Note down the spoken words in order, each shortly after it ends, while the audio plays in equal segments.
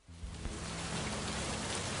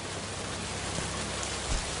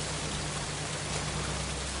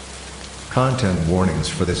Content warnings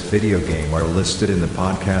for this video game are listed in the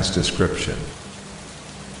podcast description.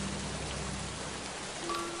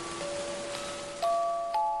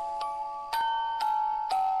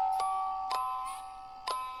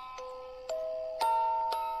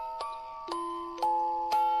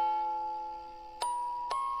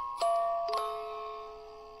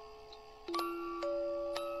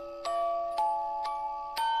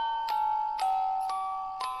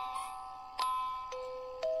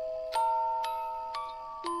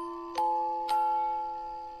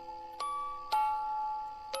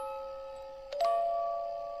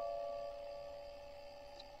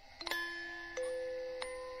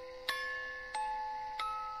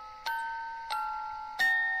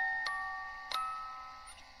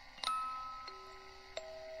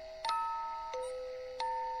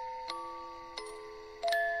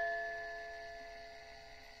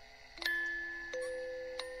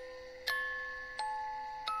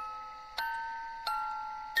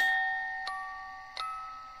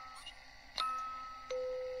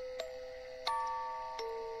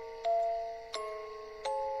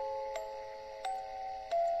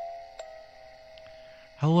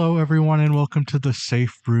 Hello, everyone, and welcome to the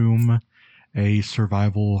Safe Room, a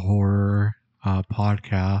survival horror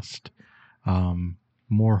podcast.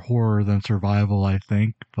 More horror than survival, I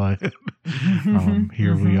think, but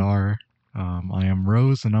here we are. I am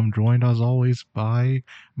Rose, and I'm joined, as always, by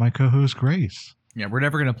my co-host, Grace. Yeah, we're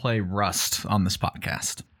never going to play Rust on this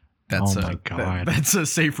podcast. That's my God. That's a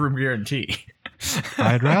Safe Room guarantee.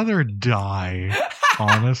 I'd rather die,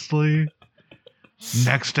 honestly.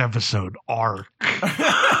 Next episode, Ark.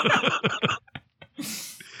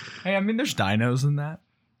 Hey, I mean, there's dinos in that.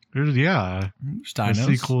 There's dinos. The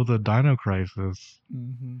sequel to Dino Crisis.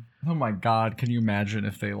 Mm-hmm. Oh my God, can you imagine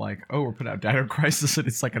if they we're putting out Dino Crisis and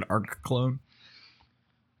it's like an Ark clone?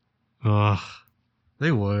 Ugh,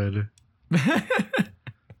 they would.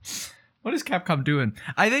 What is Capcom doing?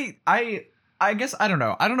 I guess, I don't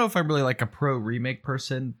know. I don't know if I'm really like a pro remake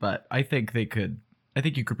person, but I think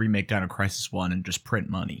you could remake Dino Crisis 1 and just print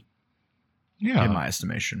money. Yeah. In my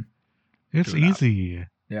estimation. It's easy.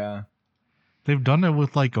 Yeah. They've done it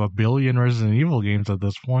with like 1 billion Resident Evil games at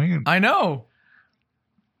this point. I know.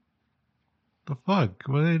 The fuck?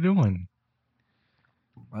 What are they doing?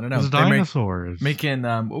 I don't know. It's dinosaurs. Making,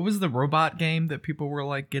 what was the robot game that people were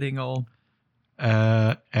like getting all?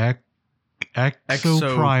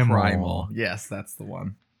 Exoprimal. Yes, that's the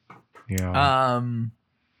one. Yeah.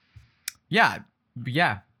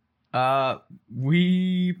 Yeah.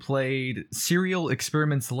 We played Serial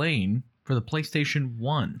Experiments Lain for the PlayStation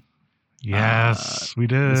 1. Yes, we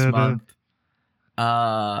did. This month.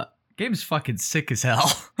 Game's fucking sick as hell.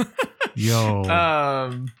 Yo.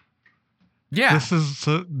 Yeah. This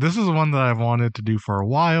is one that I've wanted to do for a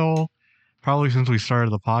while, probably since we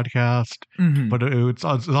started the podcast. Mm-hmm. But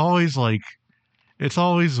it's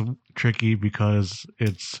always tricky because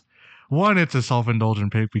it's a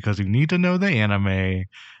self-indulgent pick because you need to know the anime,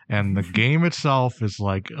 and the game itself is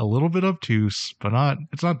like a little bit obtuse, but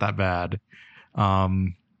it's not that bad.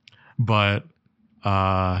 But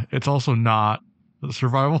it's also not a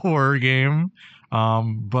survival horror game,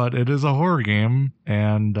 but it is a horror game,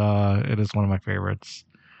 and it is one of my favorites.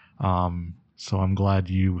 So I'm glad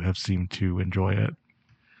you have seemed to enjoy it.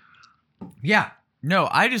 Yeah. No,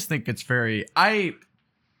 I just think it's very...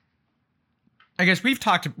 I guess we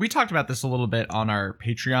talked about this a little bit on our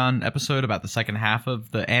Patreon episode about the second half of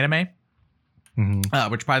the anime.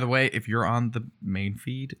 Mm-hmm. Which, by the way, if you're on the main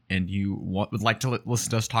feed and you would like to listen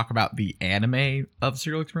to us talk about the anime of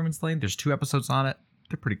Serial Experiments Lain, there's 2 episodes on it.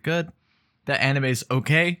 They're pretty good. The anime's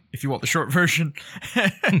okay if you want the short version.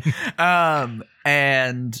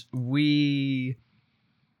 And we...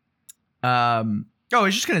 I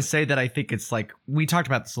was just going to say that I think it's like... We talked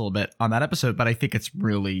about this a little bit on that episode, but I think it's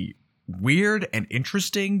really weird and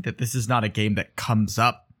interesting that this is not a game that comes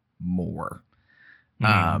up more.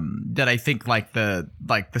 That I think like the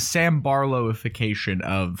Sam Barlowification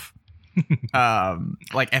of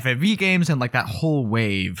like FMV games and like that whole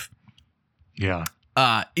wave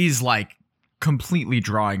is like completely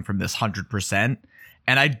drawing from this 100%.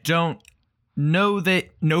 And I don't know that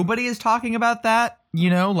nobody is talking about that,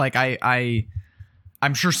 like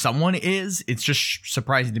I'm sure someone is. It's just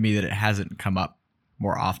surprising to me that it hasn't come up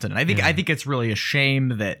more often. And I think it's really a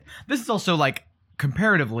shame that this is also like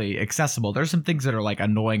comparatively accessible. There's some things that are like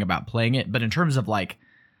annoying about playing it, but in terms of like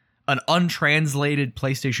an untranslated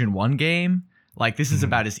PlayStation 1 game, like this is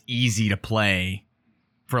about as easy to play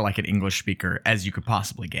for like an English speaker as you could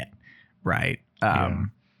possibly get, right? And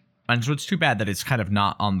so it's too bad that it's kind of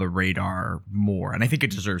not on the radar more, and I think it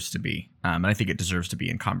deserves to be. And I think it deserves to be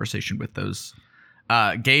in conversation with those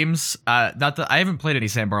Games, not that I haven't played any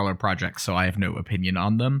Sam Barlow projects, so I have no opinion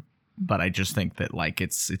on them. But I just think that like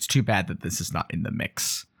it's too bad that this is not in the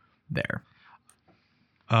mix there.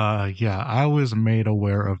 Yeah, I was made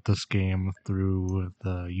aware of this game through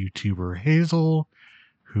the YouTuber Hazel,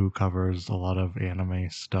 who covers a lot of anime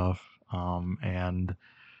stuff. And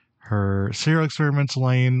her Serial Experiments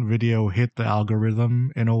Lain video hit the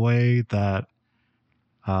algorithm in a way that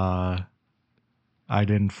I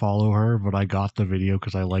didn't follow her, but I got the video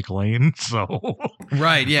because I like Lane. So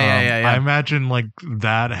Right, yeah. I imagine like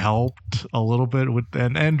that helped a little bit with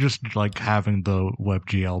and just like having the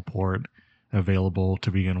WebGL port available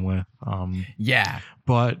to begin with. Yeah.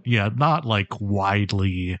 But yeah, not like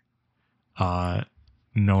widely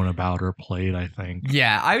known about or played, I think.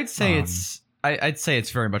 Yeah, I would say I'd say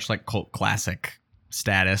it's very much like cult classic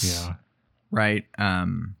status. Yeah. Right?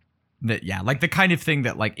 That like the kind of thing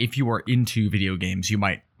that like if you are into video games, you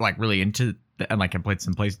might like really into and like have played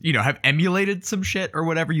some plays, have emulated some shit or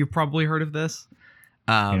whatever. You've probably heard of this.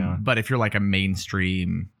 But if you're like a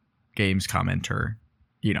mainstream games commenter,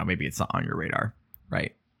 maybe it's not on your radar,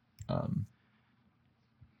 right?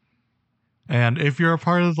 And if you're a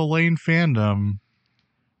part of the Lane fandom,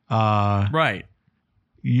 right,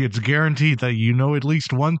 it's guaranteed that you know at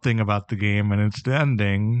least one thing about the game, and it's the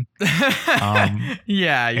ending.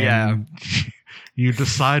 Yeah. You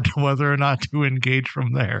decide whether or not to engage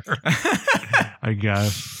from there. I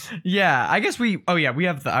guess. Yeah, I guess we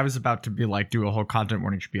have I was about to be like do a whole content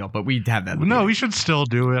warning spiel, but we have that. No, we should still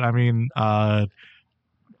do it. I mean,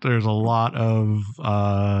 there's a lot of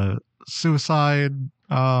suicide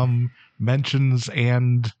mentions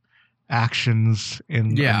and actions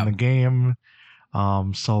in the game.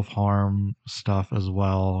 Self-harm stuff as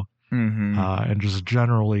well. And just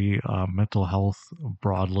generally mental health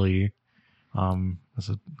broadly as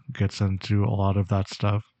it gets into a lot of that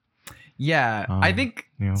stuff. Yeah, I think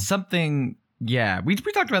something. Yeah, we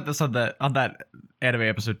talked about this on that anime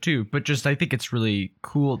episode too. But just I think it's really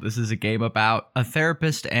cool. This is a game about a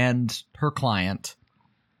therapist and her client.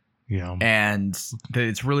 Yeah, and that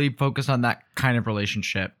it's really focused on that kind of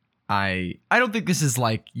relationship. I don't think this is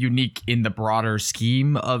like unique in the broader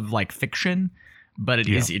scheme of like fiction, but it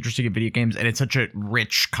is interesting in video games, and it's such a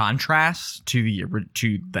rich contrast to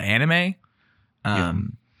the anime.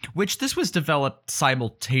 Which this was developed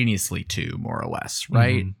simultaneously to, more or less,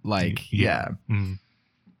 right? And I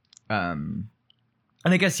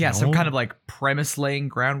guess some kind of like premise laying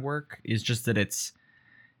groundwork is just that it's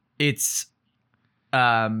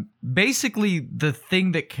basically the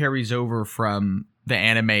thing that carries over from the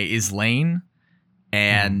anime is Lane,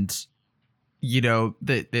 and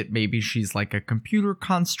that maybe she's like a computer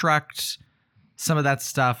construct, some of that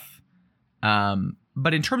stuff.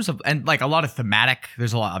 But in terms of, and like a lot of thematic,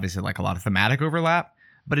 there's obviously like a lot of thematic overlap,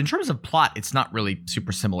 but in terms of plot, it's not really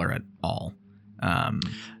super similar at all.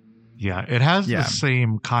 It has the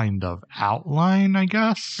same kind of outline, I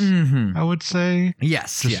guess, I would say.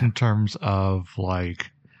 Yes. Just in terms of like,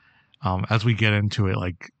 as we get into it,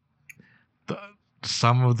 like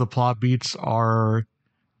some of the plot beats are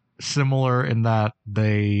similar in that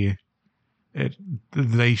they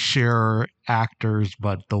share actors,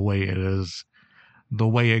 but the way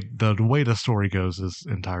the story goes is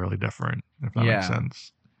entirely different, if that makes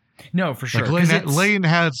sense. No, for sure. Like Lane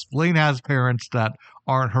has parents that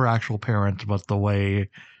aren't her actual parents, but the way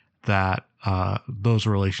that those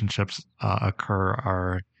relationships occur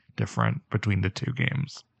are different between the two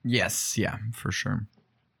games. Yes, yeah, for sure.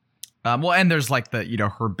 Well, and there's like the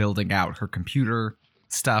her building out her computer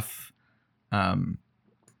stuff,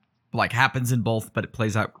 like happens in both, but it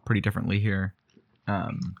plays out pretty differently here.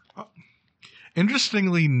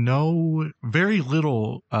 Interestingly, very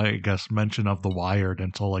little, I guess, mention of the Wired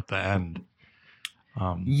until like the end.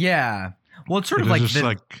 Well, it's sort of like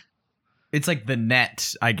it's like the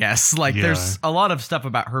net, I guess. Like there's a lot of stuff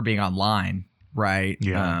about her being online, right?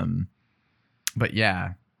 Yeah. But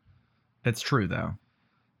yeah, that's true though.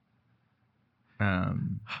 Well,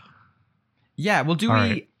 do we?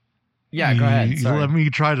 Right. Yeah, go ahead. Sorry. Let me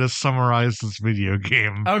try to summarize this video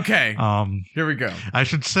game. Okay. Here we go. I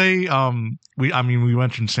should say, we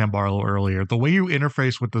mentioned Sam Barlow earlier. The way you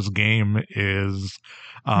interface with this game is,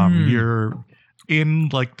 you're in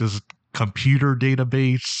like this computer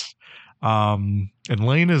database, and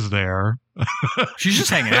Lane is there. She's just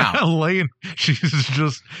hanging out. Lane, she's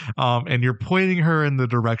just, and you're pointing her in the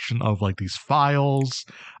direction of like these files,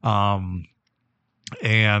 and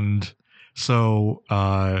so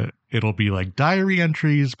it'll be like diary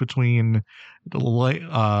entries between Lane's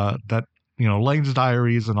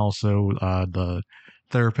diaries and also the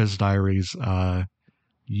therapist's diaries.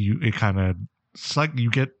 You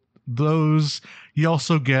get those, you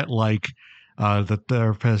also get like the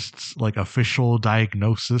therapist's like official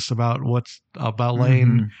diagnosis about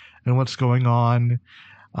Lane and what's going on.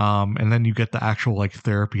 And then you get the actual like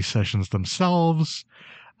therapy sessions themselves.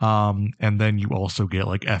 And then you also get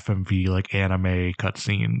like FMV, like anime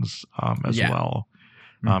cutscenes as well.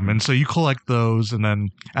 And so you collect those, and then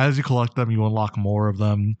as you collect them, you unlock more of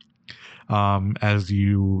them. As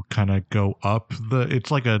you kind of go up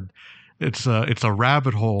it's a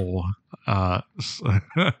rabbit hole. Well,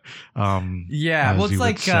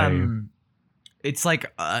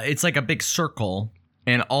 it's like a big circle,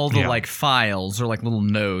 and all the like files or like little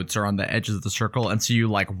nodes are on the edges of the circle, and so you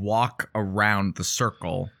like walk around the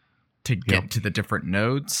circle to get to the different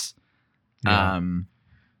nodes.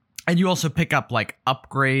 And you also pick up like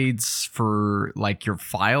upgrades for like your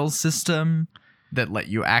file system that let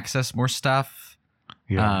you access more stuff.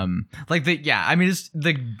 It's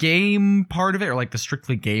the game part of it, or like the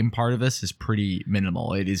strictly game part of this, is pretty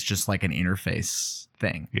minimal. It is just like an interface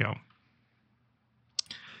thing.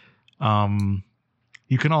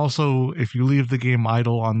 You can also, if you leave the game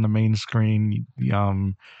idle on the main screen,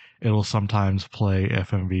 it'll sometimes play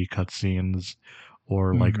FMV cutscenes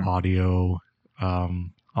or like audio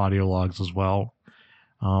logs as well,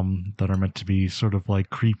 that are meant to be sort of like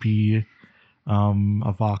creepy,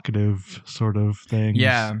 evocative sort of things.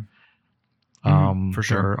 For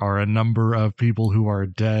sure. There are a number of people who are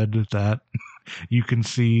dead that you can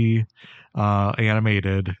see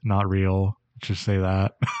animated, not real. Just say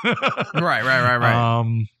that. Right.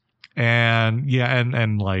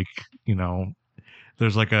 And like, you know,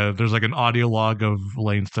 there's like an audio log of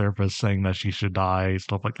Lane's therapist saying that she should die,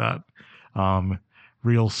 stuff like that.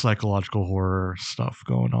 Real psychological horror stuff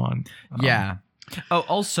going on.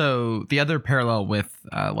 Also, the other parallel with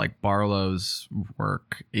like Barlow's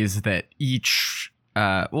work is that each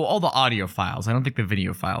all the audio files, I don't think the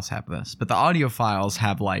video files have this, but the audio files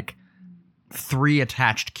have like 3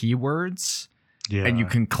 attached keywords. And you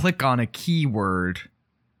can click on a keyword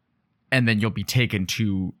and then you'll be taken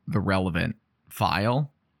to the relevant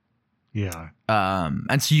file.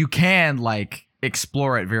 And so you can like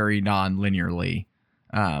explore it very non-linearly.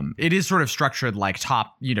 It is sort of structured like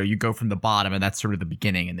top, you go from the bottom and that's sort of the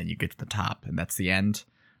beginning, and then you get to the top and that's the end,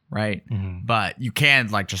 right? But you can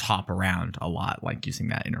like just hop around a lot, like using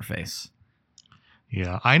that interface.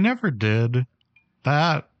 I never did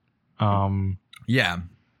that.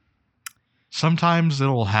 Sometimes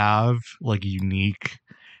it'll have like unique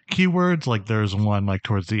keywords, like there's one like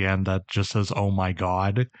towards the end that just says "oh my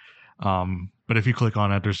god," but if you click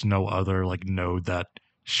on it, there's no other like node that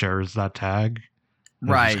shares that tag.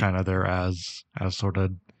 It's kind of there as sort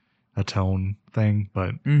of a tone thing,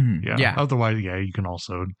 but otherwise you can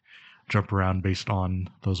also jump around based on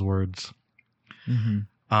those words.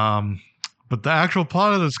 But the actual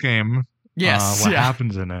plot of this game, what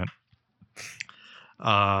happens in it,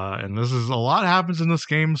 and this is a lot happens in this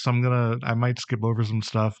game, so I might skip over some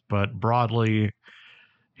stuff, but broadly,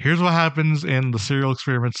 here's what happens in the Serial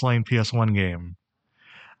Experiments Lain PS1 game.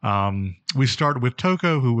 We start with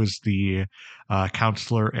Toko, who is the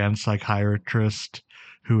counselor and psychiatrist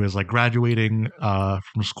who is like graduating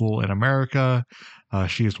from school in America.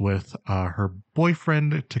 She is with her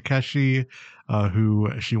boyfriend, Takeshi,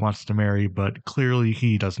 who she wants to marry, but clearly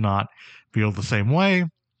he does not feel the same way.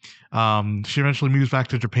 She eventually moves back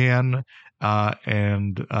to Japan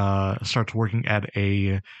and starts working at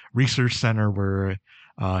a research center where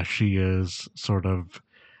she is sort of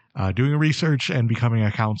doing research and becoming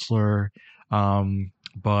a counselor.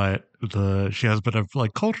 But she has a bit of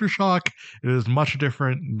like culture shock. It is much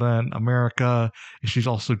different than America. She's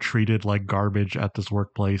also treated like garbage at this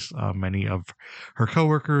workplace. Many of her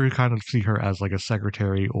coworkers kind of see her as like a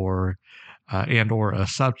secretary or a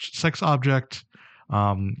sex object.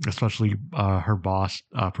 Especially her boss,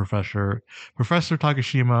 Professor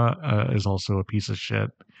Takashima, is also a piece of shit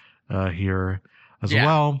here as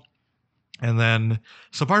well. And then,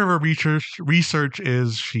 so part of her research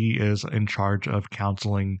is she is in charge of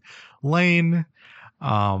counseling Lain.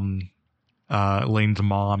 Lain's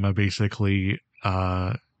mom basically,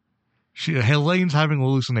 Lain's having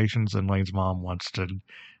hallucinations, and Lain's mom wants to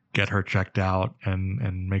get her checked out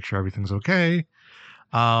and make sure everything's okay.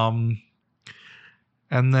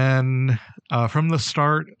 And then from the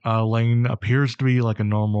start, Lain appears to be like a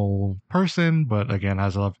normal person, but again,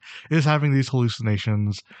 is having these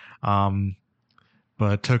hallucinations.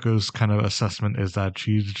 But Toko's kind of assessment is that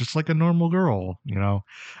she's just like a normal girl,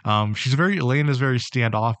 Lain is very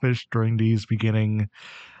standoffish during these beginning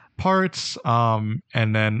parts, and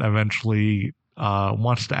then eventually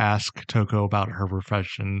wants to ask Toko about her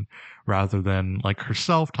profession rather than like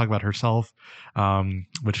herself, talk about herself,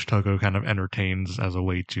 which Toko kind of entertains as a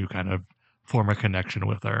way to kind of form a connection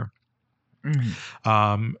with her.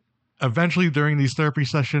 Eventually, during these therapy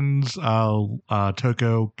sessions,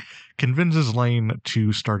 Toko convinces Lane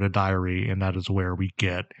to start a diary, and that is where we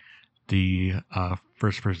get the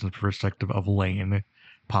first-person perspective of Lane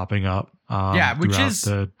popping up which throughout is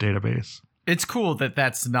the database. It's cool that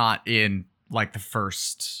that's not in like the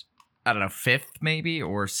first, I don't know, 5th maybe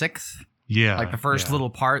or 6th. Yeah, like the first little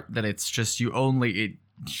part, that it's just you only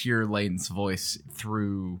hear Lane's voice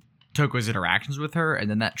through Toko's interactions with her, and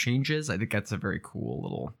then that changes. I think that's a very cool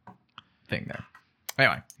little thing there.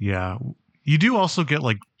 Anyway. Yeah. You do also get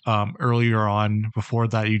like earlier on, before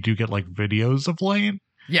that, you do get like videos of Lane.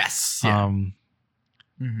 Yes. Yeah.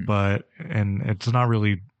 But it's not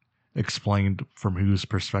really explained from whose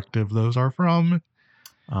perspective those are from.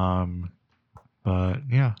 But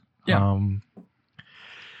yeah.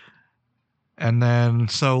 And then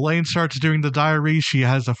so Lane starts doing the diary. She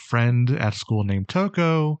has a friend at school named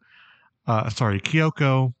Kyoko.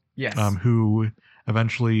 Yes. Who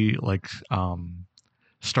eventually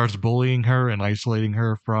starts bullying her and isolating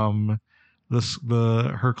her from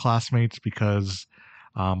her classmates because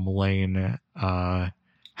Lane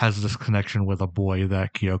has this connection with a boy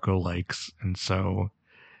that Kyoko likes, and so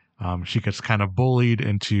she gets kind of bullied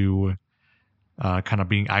into kind of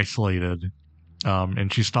being isolated,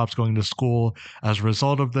 and she stops going to school as a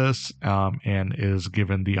result of this, and is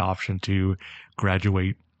given the option to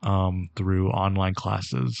graduate through online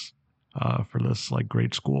classes for this like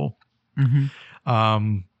grade school. In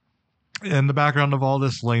the background of all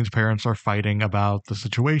this, Lane's parents are fighting about the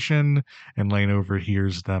situation, and Lane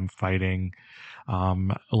overhears them fighting.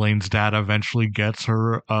 Lane's dad eventually gets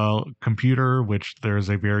her a computer, which there's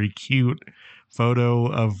a very cute photo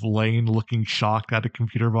of Lane looking shocked at a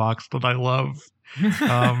computer box that I love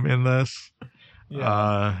in this.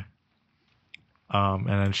 And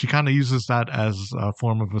then she kind of uses that as a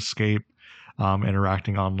form of escape,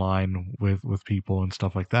 interacting online with people and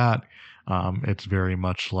stuff like that. It's very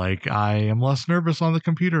much like I am less nervous on the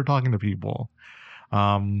computer talking to people.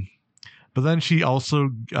 But then she also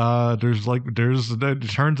it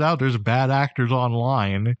turns out there's bad actors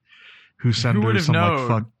online who send her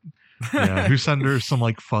some who send her some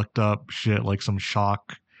like fucked up shit, like some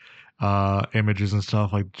shock images and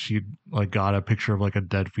stuff. Like she like got a picture of like a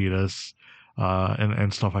dead fetus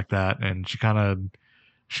and stuff like that, and she kind of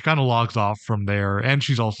logs off from there. And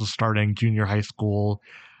she's also starting junior high school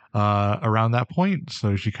around that point,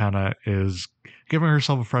 so she kind of is giving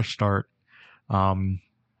herself a fresh start.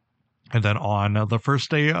 And then on the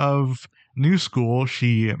first day of new school,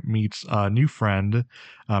 she meets a new friend,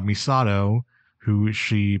 Misato, who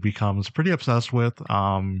she becomes pretty obsessed with.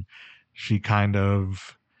 She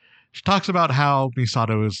talks about how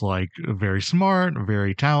Misato is like very smart,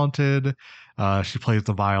 very talented. She plays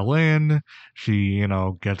the violin. She,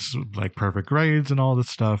 gets like perfect grades and all this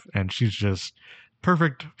stuff. And she's just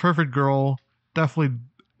perfect girl. Definitely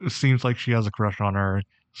seems like she has a crush on her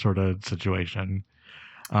sort of situation.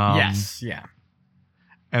 Yes, yeah.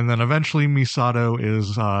 And then eventually Misato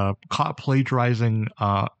is caught plagiarizing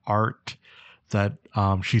art that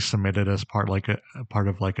she submitted as part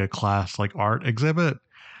of a class like art exhibit.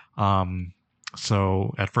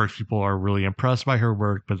 So at first people are really impressed by her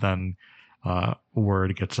work, but then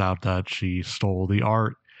word gets out that she stole the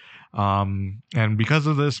art. And because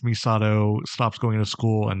of this, Misato stops going to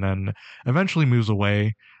school and then eventually moves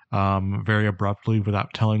away very abruptly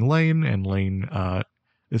without telling Lane, and Lane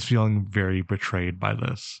is feeling very betrayed by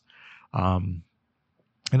this. And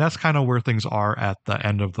that's kind of where things are at the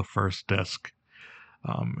end of the first disc,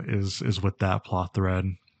 is with that plot thread.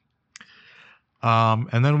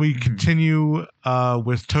 And then we continue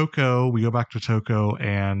with Toko. We go back to Toko,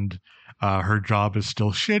 and her job is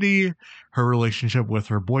still shitty. Her relationship with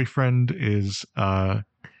her boyfriend is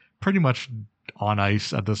pretty much on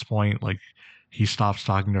ice at this point. Like, he stops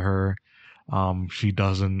talking to her. She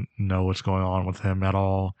doesn't know what's going on with him at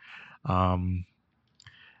all.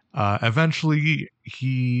 Eventually,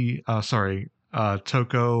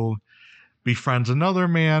 Toko befriends another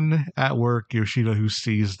man at work, Yoshida, who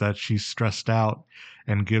sees that she's stressed out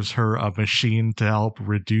and gives her a machine to help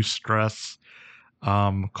reduce stress,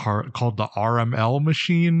 called the RML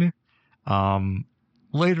machine.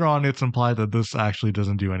 Later on, it's implied that this actually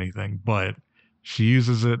doesn't do anything, but she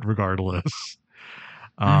uses it regardless.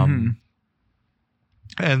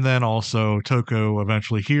 And then also Toko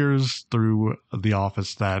eventually hears through the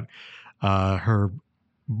office that her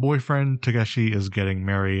boyfriend Takeshi is getting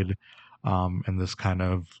married, and this kind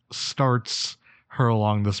of starts her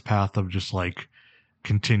along this path of just like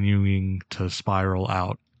continuing to spiral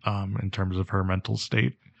out in terms of her mental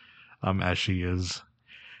state, as she is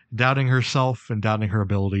doubting herself and doubting her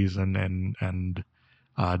abilities and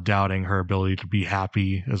doubting her ability to be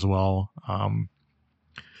happy as well.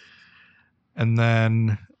 And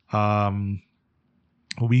then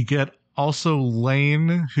we get also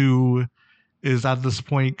Lane, who is at this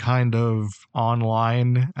point kind of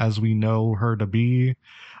online as we know her to be,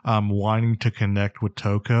 wanting to connect with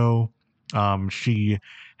Toko. She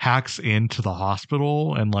hacks into the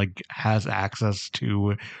hospital and like has access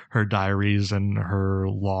to her diaries and her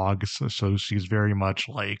logs. So she's very much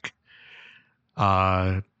like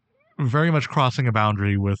very much crossing a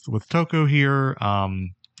boundary with Toko here,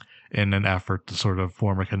 in an effort to sort of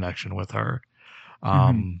form a connection with her.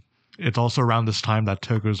 It's also around this time that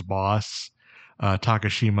Toko's boss,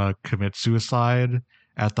 Takashima, commits suicide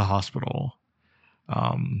at the hospital.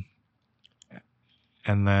 And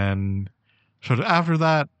then so after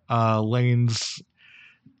that, Lane's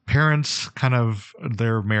parents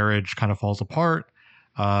their marriage kind of falls apart.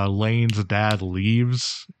 Lane's dad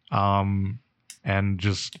leaves, and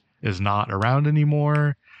just is not around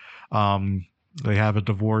anymore. They have a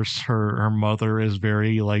divorce. Her mother is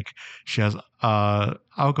very she has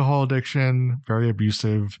alcohol addiction, very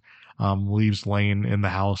abusive, leaves Lane in the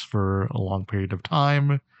house for a long period of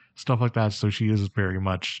time, stuff like that. So she is very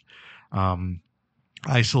much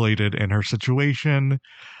isolated in her situation.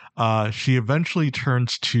 She eventually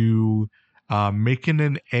turns to making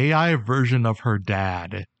an AI version of her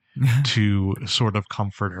dad to sort of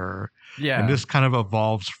comfort her. Yeah. And this kind of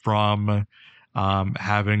evolves from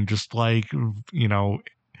having just a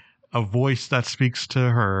voice that speaks to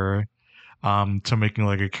her, to making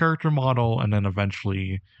a character model, and then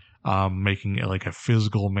eventually making it a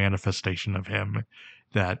physical manifestation of him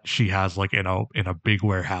that she has in a big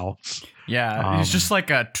warehouse. Yeah, it's just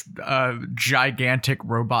a gigantic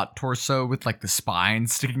robot torso with the spine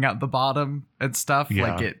sticking out the bottom and stuff.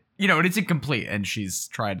 Yeah. It's incomplete, and she's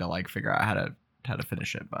trying to figure out how to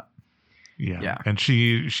finish it, but yeah. And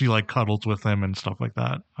she cuddles with him and stuff like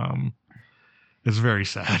that. It's very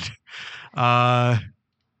sad.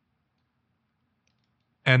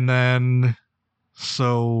 And then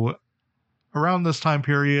so around this time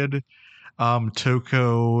period,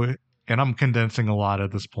 Toko, and I'm condensing a lot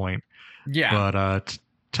at this point. Yeah. But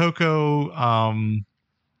Toko,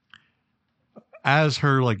 as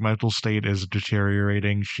her mental state is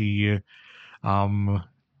deteriorating, she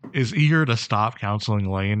is eager to stop counseling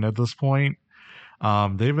Lane at this point.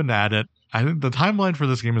 They've been at it. I think the timeline for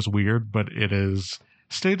this game is weird, but it is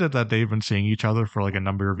stated that they've been seeing each other for a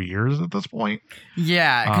number of years at this point.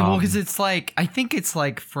 Yeah, because it's I think it's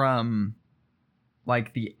from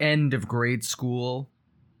the end of grade school,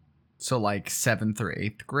 so 7th or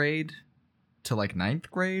 8th grade to 9th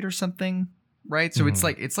grade or something, right? So it's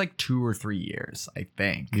 2 or 3 years, I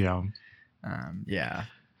think. Yeah. Yeah.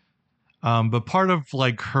 But part of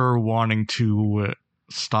her wanting to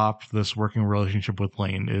stop this working relationship with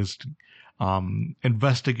Lane is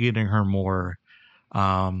investigating her more.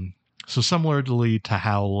 So similarly to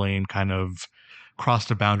how Lane kind of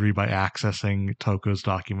crossed a boundary by accessing Toko's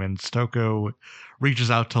documents, Toko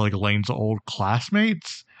reaches out to Lane's old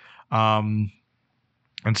classmates. And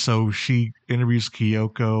so she interviews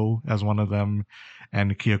Kyoko as one of them,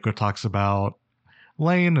 and Kyoko talks about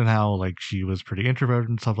Lane and how she was pretty introverted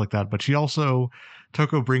and stuff like that. But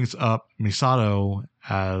Toko brings up Misato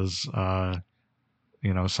as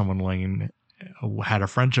someone Lane had a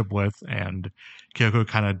friendship with, and Kyoko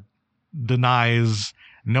kind of denies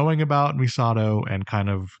knowing about Misato and kind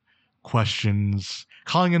of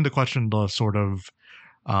calling into question the sort of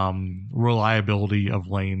reliability of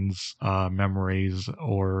Lane's memories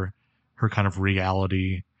or her kind of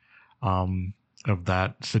reality of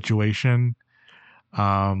that situation.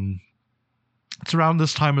 It's around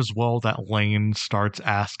this time as well that Lane starts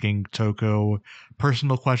asking Toko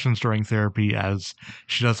personal questions during therapy, as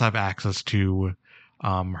she does have access to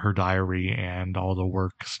her diary and all the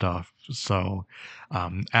work stuff. So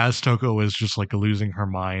as Toko is just losing her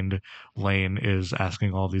mind, Lane is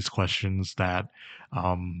asking all these questions that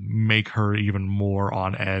make her even more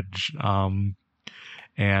on edge.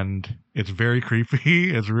 And it's very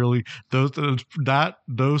creepy. It's really those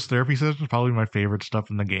therapy sessions are probably my favorite stuff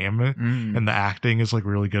in the game, and the acting is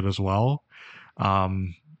really good as well.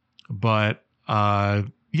 But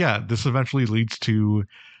this eventually leads to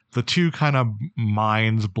the two kind of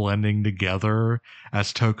minds blending together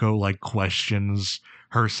as Toko questions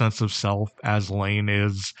her sense of self, as Lane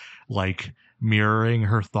is mirroring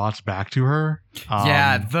her thoughts back to her.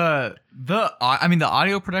 The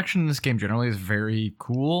audio production in this game generally is very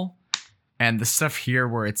cool, and the stuff here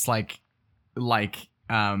where it's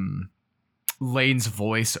Lane's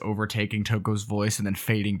voice overtaking Toko's voice and then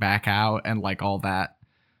fading back out, and like all that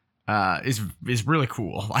is really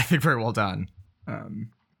cool. I think very well done.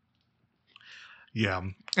 Yeah.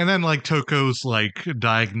 And then like Toko's like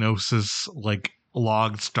diagnosis like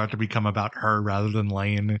logs start to become about her rather than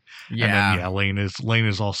Lane. Yeah. And then Lane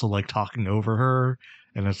is also like talking over her,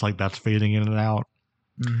 and it's like that's fading in and out.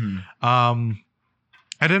 Mm-hmm.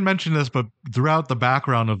 I didn't mention this, but throughout the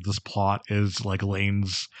background of this plot is like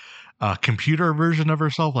Lane's computer version of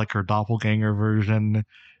herself, like her doppelganger version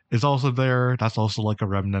is also there. That's also like a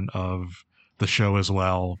remnant of the show as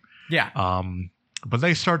well. Yeah. But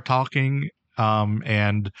they start talking,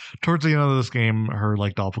 and towards the end of this game, her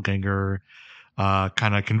like doppelganger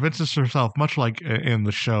kind of convinces herself, much like in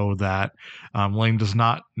the show, that Lane does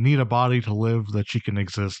not need a body to live, that she can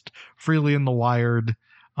exist freely in the wired.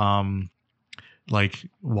 Like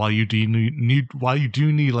while you do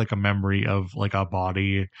need like a memory of like a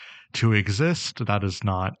body to exist, that is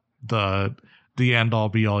not the end all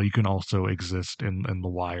be all. You can also exist in the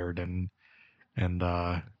wired and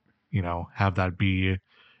have that be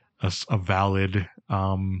a valid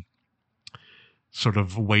sort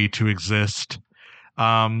of way to exist.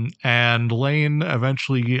 And Lane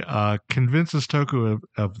eventually convinces Toko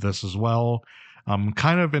of this as well.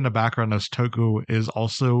 Kind of in the background, as Toko is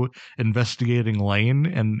also investigating Lane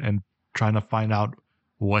and trying to find out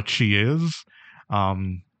what she is.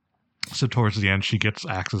 So towards the end, she gets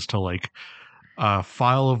access to like a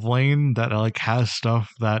file of Lane that like has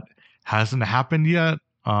stuff that hasn't happened yet,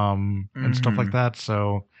 and stuff like that.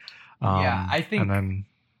 So I think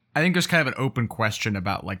there's kind of an open question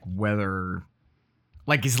about like whether,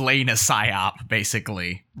 like, is Lane a psyop,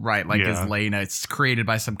 basically, right? Like, is Lane it's created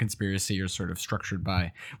by some conspiracy or sort of structured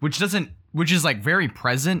by, which is like very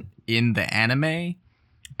present in the anime,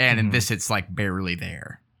 and in this it's like barely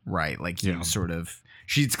there, right? Like you sort of,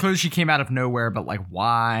 it's clear she came out of nowhere, but like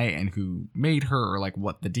why and who made her or like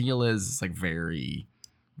what the deal is like very,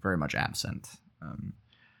 very much absent.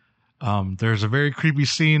 There's a very creepy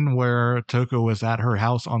scene where Toko is at her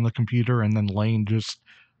house on the computer, and then Lane just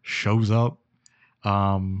shows up.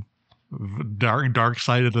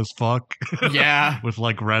 Dark-sided as fuck. Yeah. With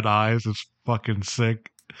like red eyes. It's fucking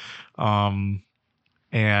sick. And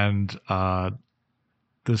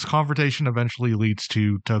this confrontation eventually leads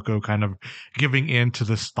to Toko kind of giving in to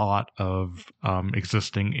this thought of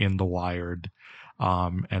existing in the wired.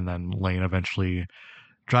 And then Lane eventually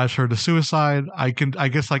drives her to suicide. I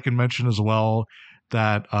guess I can mention as well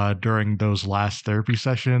that during those last therapy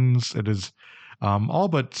sessions, it is all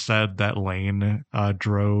but said that Lane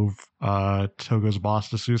drove Togo's boss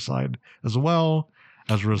to suicide as well,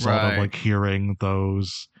 as a result of like hearing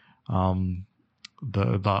those Togo's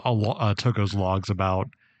logs about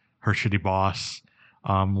her shitty boss.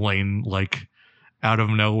 Lane like out of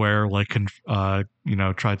nowhere like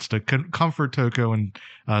tries to comfort Toko and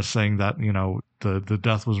saying that the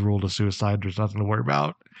death was ruled a suicide. There's nothing to worry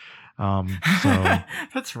about. So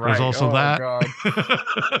that's right. There's also that. God.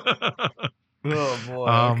 Oh boy.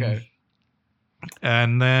 Okay.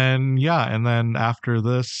 And then after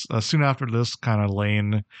this, soon after this, kind of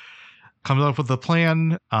Lane comes up with a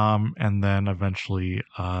plan, and then eventually,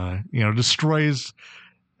 destroys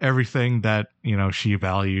everything that she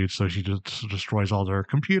valued. So she just destroys all their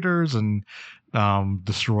computers and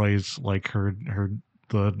destroys like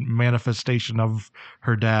the manifestation of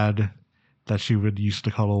her dad that she would used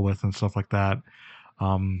to cuddle with and stuff like that.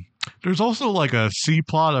 There's also like a C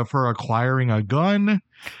plot of her acquiring a gun.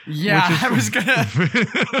 Yeah, I was gonna.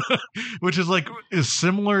 Which is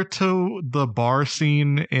similar to the bar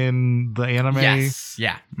scene in the anime. Yes,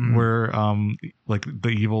 yeah. Where like the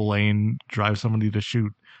evil Lane drives somebody to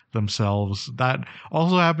shoot themselves. That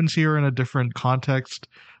also happens here in a different context,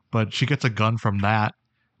 but she gets a gun from that,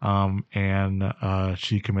 and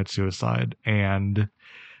she commits suicide. And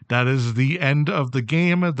that is the end of the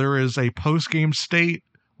game. There is a post-game state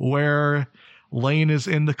where Lane is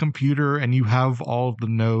in the computer and you have all of the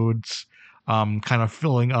nodes kind of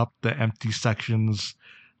filling up the empty sections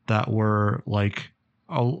that were like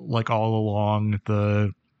all along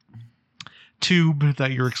the tube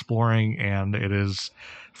that you're exploring, and it is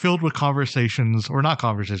filled with conversations, or not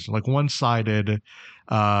conversations, like one-sided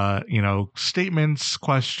statements,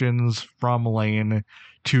 questions from Lane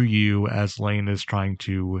to you as Lane is trying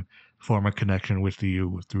to form a connection with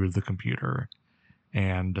you through the computer.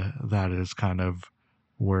 And that is kind of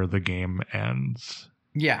where the game ends.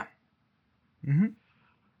 Yeah. Mm-hmm.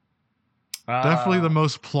 Definitely the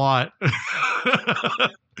most plot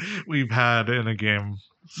we've had in a game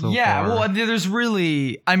so far. Well, there's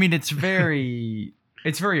really, I mean, it's very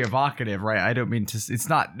it's very evocative, right? I don't mean to. It's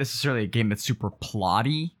not necessarily a game that's super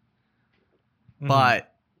plotty,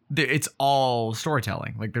 but it's all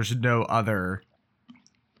storytelling. Like there's no other.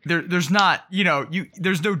 There's not,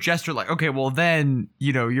 there's no gesture like, okay, well then,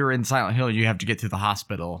 you're in Silent Hill, you have to get to the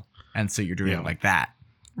hospital, and so you're doing it like that,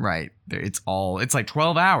 right? It's like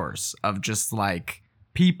 12 hours of just like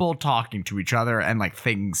people talking to each other and like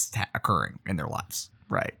things occurring in their lives,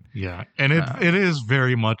 right? Yeah, and it is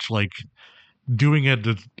very much like doing a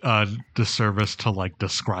disservice to like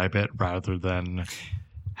describe it rather than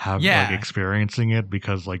like experiencing it,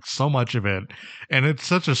 because like so much of it, and it's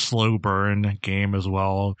such a slow burn game as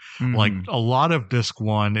well. Like a lot of disc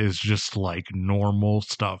 1 is just like normal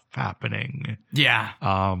stuff happening.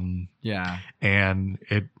 And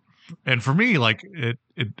for me, like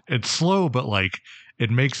it's slow, but like it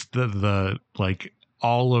makes the like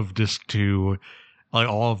all of disc 2, like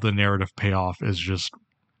all of the narrative payoff is just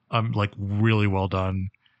like really well done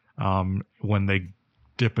when they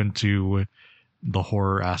dip into the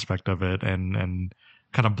horror aspect of it and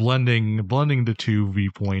kind of blending the two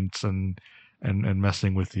viewpoints and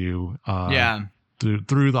messing with you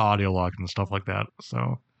through the audio log and stuff like that.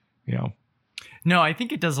 So no, I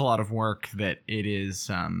think it does a lot of work that it is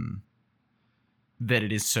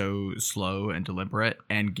so slow and deliberate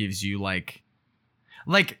and gives you like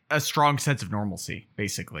a strong sense of normalcy,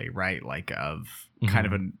 basically, right? Like of kind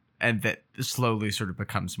of and that slowly sort of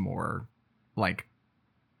becomes more like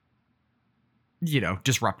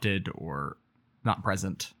disrupted or not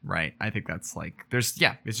present, right? I think that's like it's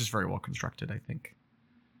just very well constructed, I think.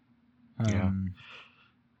 And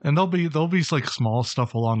there'll be like small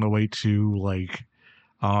stuff along the way too, like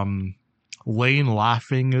Lane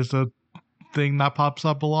laughing is a thing that pops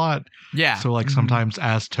up a lot. So like sometimes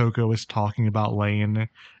as Toko is talking about Lane,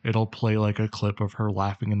 it'll play like a clip of her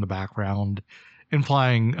laughing in the background,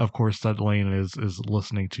 implying of course that Lane is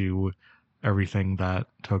listening to everything that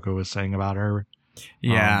Toko is saying about her.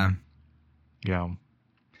 I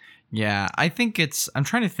think I'm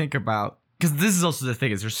trying to think about, because this is also the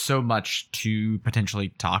thing, is there's so much to potentially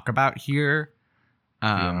talk about here.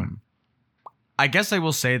 I guess I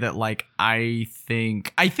will say that like I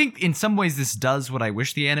think in some ways this does what I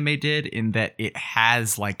wish the anime did, in that it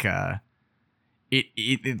has like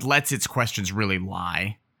it lets its questions really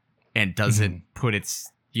lie and doesn't put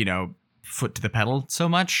its foot to the pedal so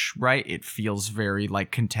much, right? It feels very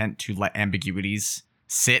like content to let ambiguities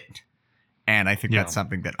sit, and I think that's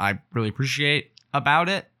something that I really appreciate about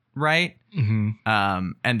it, right? And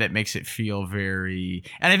that makes it feel very,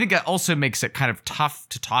 and I think that also makes it kind of tough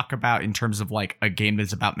to talk about in terms of like a game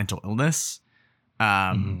that's about mental illness,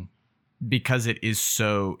 because it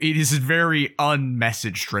is very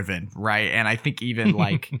unmessage driven, right? And I think even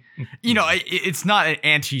like it's not an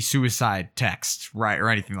anti-suicide text, right, or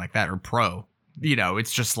anything like that, or pro,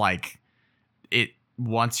 it's just like it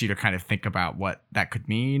wants you to kind of think about what that could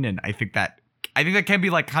mean, and I think that can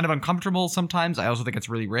be like kind of uncomfortable sometimes. I also think it's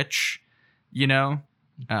really rich,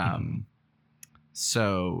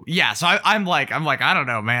 so I'm like I don't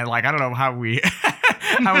know, man, like I don't know how we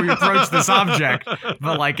how we approach this object,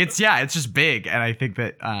 but like it's just big, and I think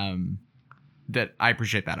that that I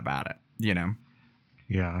appreciate that about it,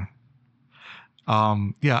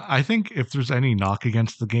 I think if there's any knock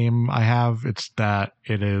against the game I have, it's that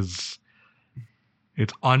it's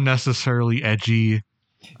unnecessarily edgy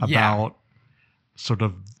about sort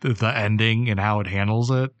of the ending and how it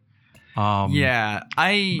handles it.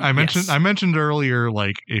 I mentioned earlier,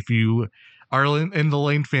 like if you are in the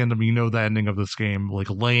Lane fandom, the ending of this game, like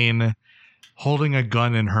Lane holding a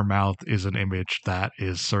gun in her mouth is an image that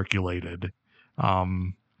is circulated.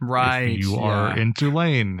 Right. If you are into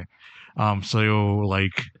Lane. So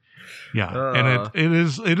like, and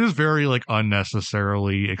it is very like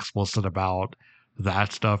unnecessarily explicit about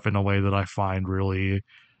that stuff in a way that I find really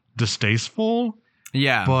distasteful.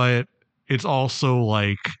 But it's also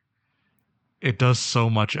like it does so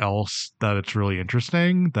much else that it's really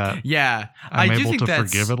interesting that I'm able to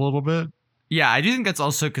forgive it a little bit. I do think that's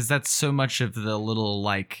also because that's so much of the little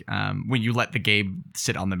like when you let the game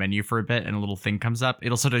sit on the menu for a bit and a little thing comes up,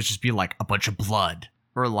 it'll sometimes just be like a bunch of blood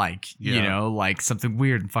or like like something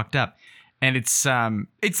weird and fucked up, and it's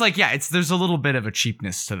like there's a little bit of a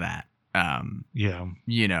cheapness to that.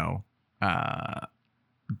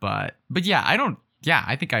 But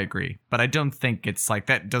I think I agree, but I don't think it's like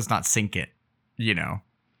that does not sink it,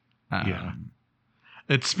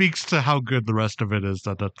 It speaks to how good the rest of it is,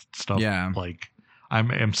 that stuff like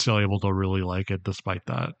I'm still able to really like it despite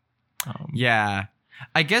that.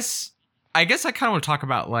 I guess I kind of want to talk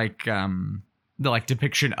about like the like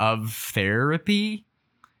depiction of therapy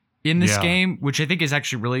in this game, which I think is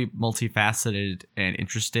actually really multifaceted and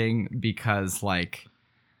interesting because like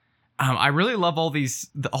I really love all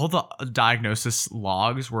the diagnosis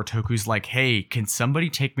logs where Toku's like, hey, can somebody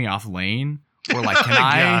take me off Lane? Or like, can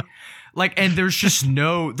I like, and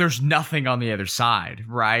there's nothing on the other side,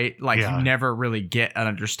 right? Like you never really get an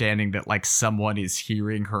understanding that like someone is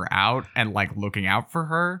hearing her out and like looking out for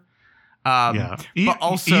her. But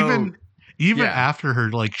also even after her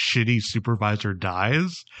like shitty supervisor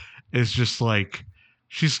dies, it's just like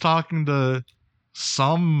she's talking to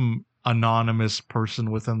some anonymous person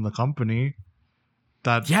within the company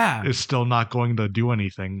that is still not going to do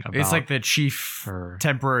anything about. It's like the chief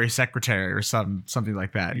temporary secretary or something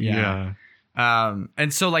like that.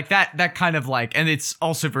 And so like that kind of like, and it's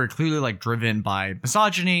also very clearly like driven by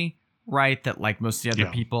misogyny, right? That like most of the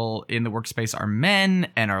other people in the workspace are men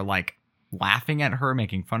and are like laughing at her,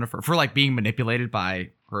 making fun of her for like being manipulated by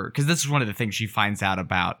her. Because this is one of the things she finds out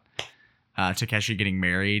about Takeshi getting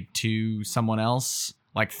married to someone else,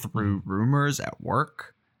 like through rumors at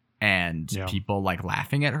work and people like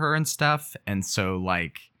laughing at her and stuff. And so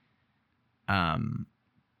like,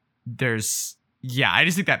 there's, I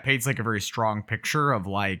just think that paints like a very strong picture of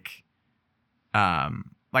like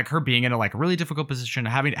her being in a like really difficult position,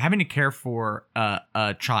 having to care for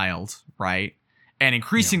a child, right? And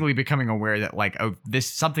increasingly becoming aware that like, oh,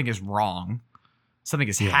 something is wrong, something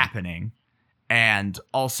is happening, and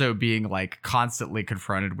also being like constantly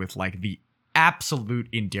confronted with like the absolute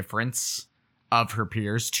indifference of her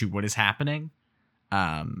peers to what is happening.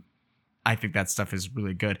 I think that stuff is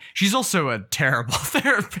really good. She's also a terrible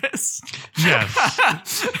therapist.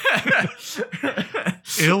 Yes.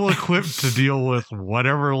 Ill-equipped to deal with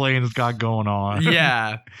whatever Lane's got going on.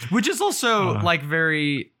 Yeah. Which is also like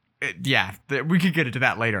very... we could get into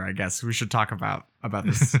that later, I guess. We should talk about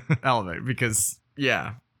this element because,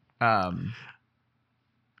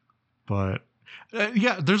 But...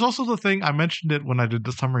 there's also the thing, I mentioned it when I did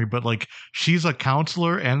the summary, but like she's a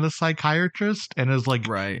counselor and a psychiatrist and is like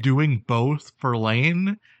doing both for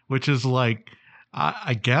Lane, which is like,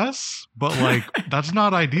 I guess, but like that's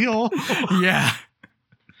not ideal. Yeah.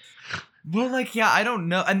 Well, like, I don't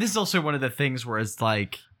know. And this is also one of the things where it's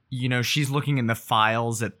like, you know, she's looking in the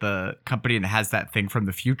files at the company and it has that thing from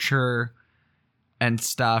the future and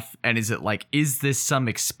stuff. And is it like, is this some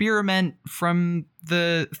experiment from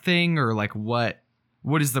the thing, or like what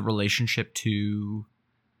is the relationship to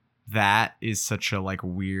that is such a like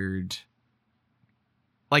weird,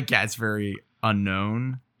 like, it's very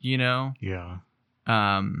unknown, you know? Yeah.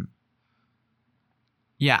 I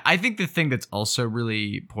think the thing that's also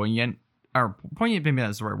really poignant, maybe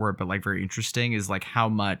that's the right word, but like very interesting is like how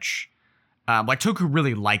much like Toku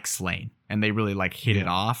really likes Lane and they really like hit it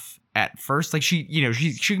off at first. Like she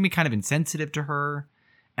can be kind of insensitive to her.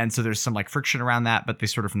 And so there's some like friction around that, but they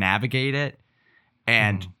sort of navigate it.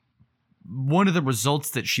 And one of the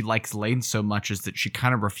results that she likes Lane so much is that she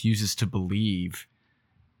kind of refuses to believe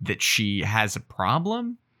that she has a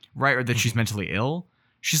problem, right? Or that she's mentally ill.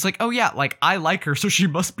 She's like, oh yeah, like I like her, so she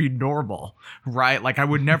must be normal, right? Like I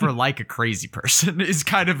would never like a crazy person is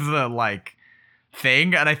kind of the like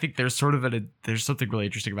thing. And I think there's sort of there's something really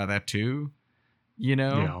interesting about that too, you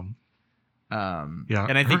know? And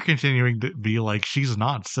I think her continuing to be like, she's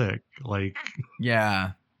not sick. Like,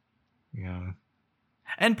 yeah.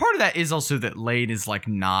 And part of that is also that Lane is like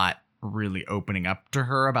not really opening up to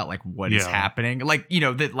her about like what is happening. Like, you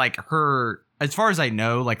know, that like her, as far as I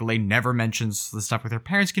know, like Lane never mentions the stuff with her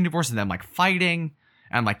parents getting divorced and them like fighting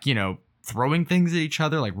and like, you know, throwing things at each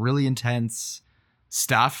other, like really intense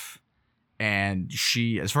stuff. And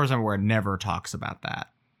she, as far as I'm aware, never talks about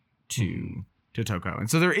that to Toko. And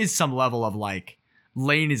so there is some level of like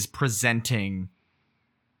Lane is presenting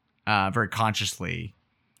very consciously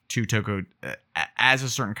to Toko as a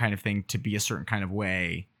certain kind of thing, to be a certain kind of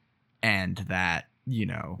way. And that, you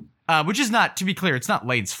know, which is not, to be clear, it's not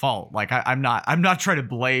Lane's fault. Like I'm not trying to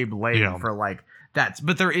blame Lane for like that,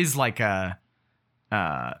 but there is like a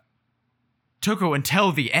Toko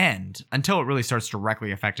until the end, until it really starts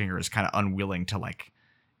directly affecting her, is kind of unwilling to like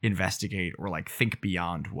investigate or like think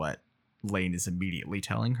beyond what Lane is immediately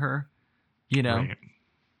telling her, you know?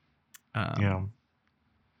 Right.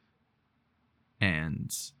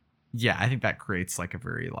 And I think that creates like a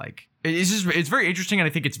very like, it's very interesting. And I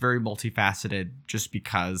think it's very multifaceted just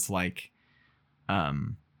because like,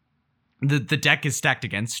 the deck is stacked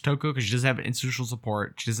against Toko because she doesn't have institutional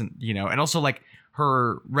support. She doesn't, you know, and also like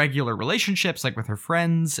her regular relationships, like with her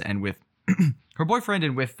friends and with her boyfriend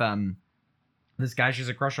and with, this guy she's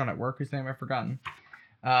a crush on at work, whose name I've forgotten,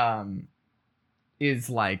 is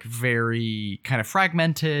like very kind of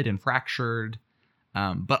fragmented and fractured.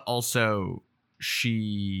 But also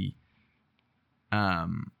she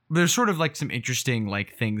there's sort of like some interesting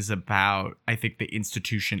like things about, I think, the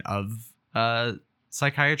institution of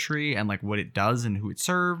psychiatry and like what it does and who it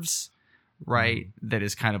serves, right? That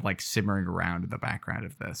is kind of like simmering around in the background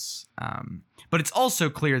of this. But it's also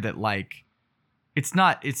clear that like it's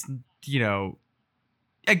you know,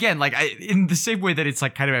 again, like in the same way that it's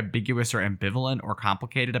like kind of ambiguous or ambivalent or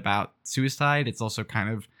complicated about suicide, it's also kind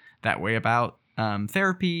of that way about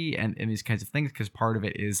therapy and these kinds of things, because part of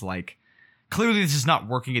it is like, clearly this is not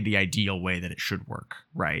working in the ideal way that it should work,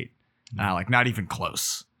 right? Like not even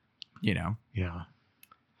close, you know? Yeah.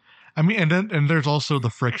 I mean, and there's also the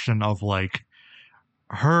friction of like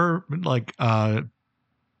her, like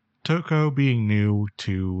Toko being new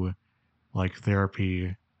to like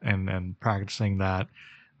therapy and practicing that,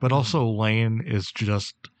 but also Lane is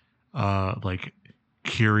just like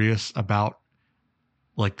curious about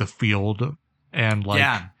like the field and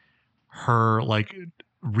like her like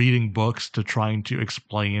reading books to trying to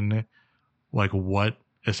explain like what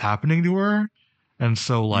is happening to her. And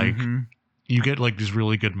so like you get like these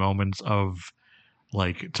really good moments of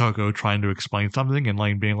like Toko trying to explain something and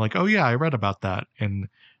Lane being like, oh yeah, I read about that in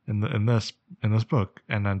this book.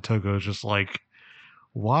 And then Toko's just like,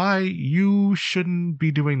 why you shouldn't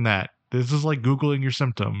be doing that. This is like Googling your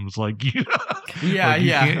symptoms. Like, you know, like, you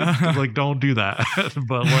can't, like, don't do that.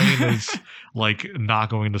 But Lane is like not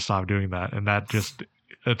going to stop doing that. And that just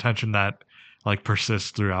attention that like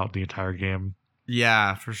persists throughout the entire game.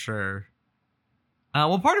 Yeah, for sure.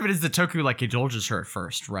 Well, part of it is that Toku like indulges her at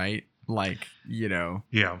first, right? Like, you know.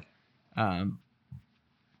 Yeah.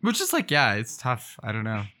 Which is like, yeah, it's tough. I don't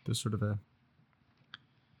know. There's sort of a.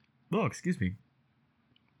 Oh, excuse me.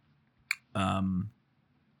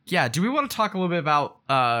 Yeah, do we want to talk a little bit about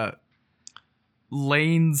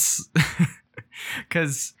Lane's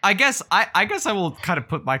because I guess I will kind of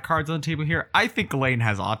put my cards on the table here. I think Lane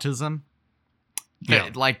has autism. Yeah.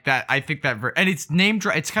 Like that, I think that and it's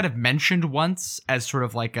it's kind of mentioned once as sort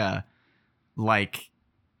of like a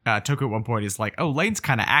Toko at one point is like, oh, Lane's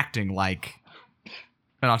kind of acting like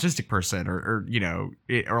an autistic person or you know,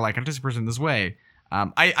 or like an autistic person this way.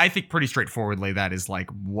 I think pretty straightforwardly that is like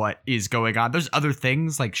what is going on. There's other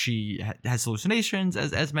things like she has hallucinations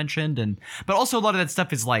as mentioned, but also a lot of that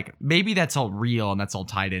stuff is like maybe that's all real and that's all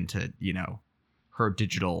tied into, you know, her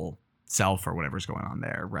digital self or whatever's going on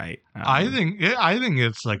there, right? I think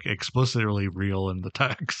it's like explicitly real in the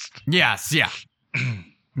text. Yes, yeah.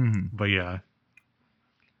 But yeah,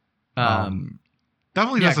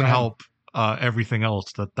 definitely doesn't help everything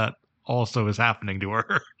else that also is happening to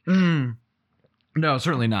her. No,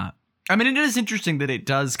 certainly not. I mean, it is interesting that it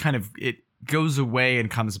does kind of, it goes away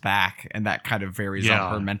and comes back, and that kind of varies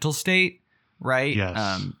on her mental state, right?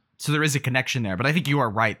 Yes. So there is a connection there, but I think you are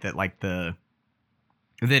right that like that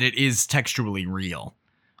it is textually real,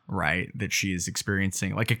 right? That she is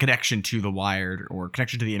experiencing like a connection to the wired or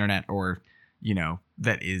connection to the internet, or, you know,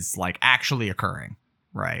 that is like actually occurring,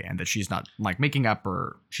 right? And that she's not like making up,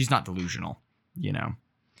 or she's not delusional, you know?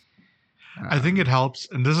 I think it helps,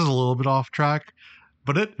 and this is a little bit off track,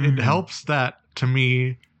 but it helps that to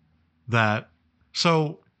me that,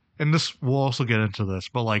 so, and this, we'll also get into this,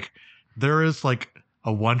 but like there is like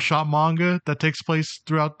a one-shot manga that takes place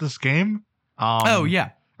throughout this game. Oh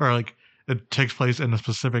yeah. Or like it takes place in a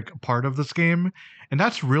specific part of this game. And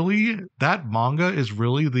that's really, that manga is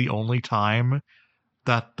really the only time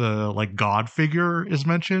that the like God figure is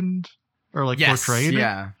mentioned or like portrayed.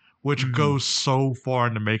 Yeah. Which goes so far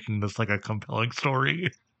into making this like a compelling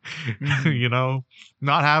story. You know,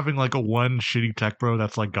 not having like a one shitty tech bro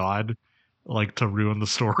that's like God, like to ruin the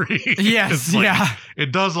story. Yes, like, yeah.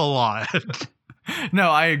 It does a lot.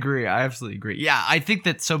 No, I agree. I absolutely agree. Yeah, I think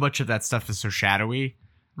that so much of that stuff is so shadowy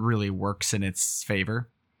really works in its favor.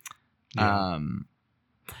 Yeah.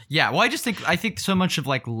 Well, I think so much of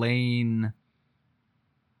like Lane's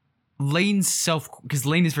because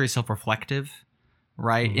Lane is very self-reflective,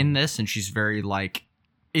 right, in this, and she's very like,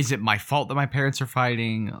 is it my fault that my parents are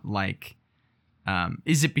fighting? Like,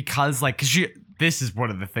 is it because like, because this is one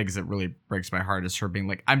of the things that really breaks my heart, is her being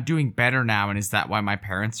like, I'm doing better now, and is that why my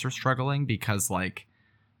parents are struggling? Because like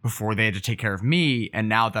before they had to take care of me, and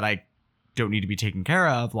now that I don't need to be taken care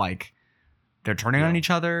of, like they're turning on each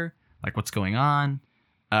other. Like, what's going on?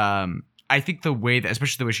 I think the way that,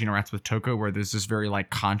 especially the way she interacts with Toko, where there's this very like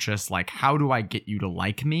conscious, like, how do I get you to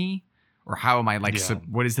like me? Or how am I like,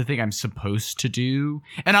 what is the thing I'm supposed to do?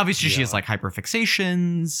 And obviously she has like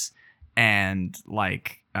hyperfixations and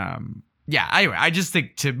like, anyway, I just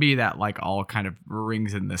think to me that like all kind of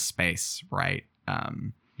rings in this space, right?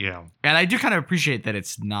 And I do kind of appreciate that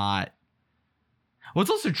it's not, well,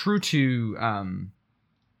 it's also true to,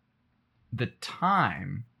 the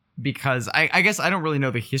time, because I guess I don't really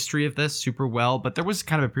know the history of this super well, but there was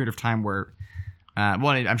kind of a period of time where, well,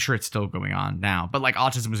 I'm sure it's still going on now, but like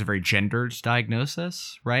autism was a very gendered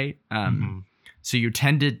diagnosis, right? So you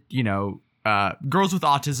tended, girls with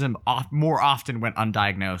autism more often went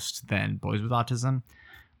undiagnosed than boys with autism,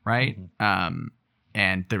 right?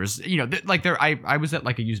 And there was, I was at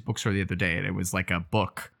like a used bookstore the other day, and it was like a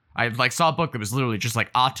book. I like saw a book that was literally just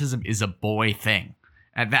like autism is a boy thing.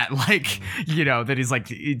 And that that is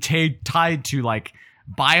like tied to like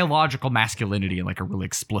biological masculinity in like a really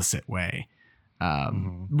explicit way.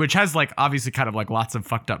 Which has like obviously kind of like lots of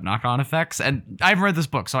fucked up knock-on effects. And I haven't read this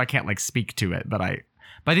book, so I can't like speak to it, but I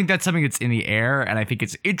think that's something that's in the air, and I think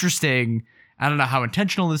it's interesting. I don't know how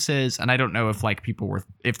intentional this is, and I don't know if like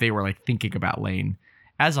if they were like thinking about Lain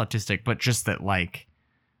as autistic, but just that like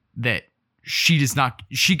that she gets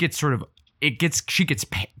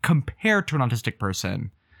compared to an autistic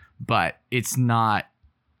person, but it's not,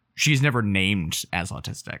 she's never named as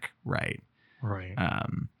autistic, right? Right.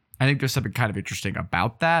 I think there's something kind of interesting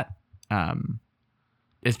about that,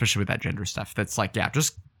 especially with that gender stuff. That's like, yeah,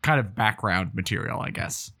 just kind of background material, I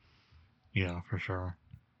guess. Yeah, for sure.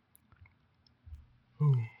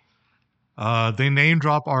 They name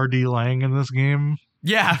drop R.D. Laing in this game.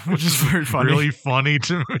 Yeah, which is very funny. Really funny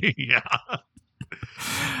to me. Yeah.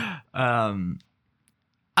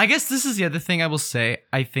 I guess this is the other thing I will say,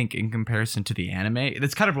 I think, in comparison to the anime,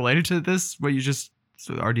 that's kind of related to this, what you just,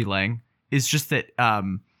 so R.D. Laing, is just that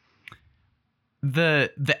the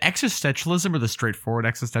existentialism, or the straightforward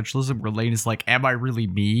existentialism, where Lain is like, am I really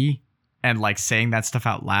me? And like saying that stuff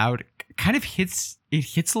out loud kind of hits a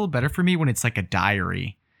little better for me when it's like a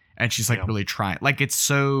diary, and she's like really trying, like it's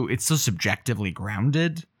so subjectively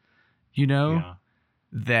grounded,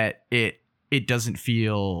 that it doesn't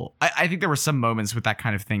feel, I think there were some moments with that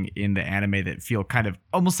kind of thing in the anime that feel kind of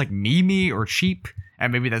almost like memey or cheap,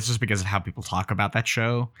 and maybe that's just because of how people talk about that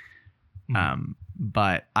show.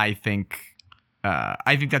 But I think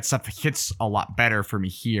that stuff hits a lot better for me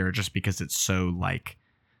here, just because it's so like,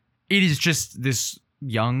 it is just this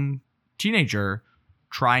young teenager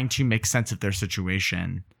trying to make sense of their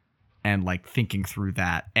situation and like thinking through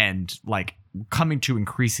that, and like coming to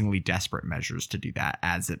increasingly desperate measures to do that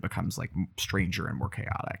as it becomes like stranger and more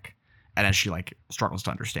chaotic, and as she like struggles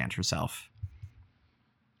to understand herself.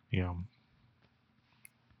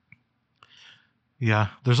 Yeah,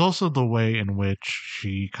 there's also the way in which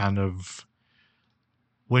she kind of,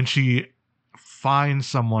 when she finds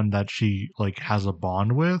someone that she like has a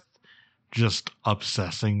bond with, just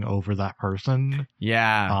obsessing over that person.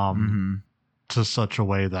 To such a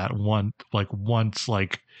way that once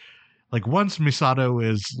Misato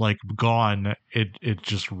is like gone, it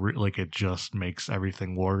just makes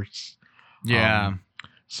everything worse.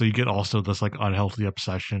 So you get also this like unhealthy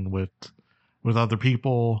obsession with other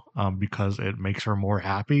people, because it makes her more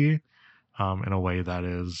happy, in a way that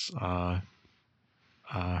is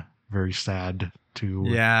very sad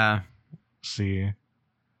to see.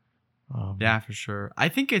 Yeah, for sure. I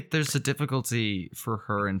think there's a difficulty for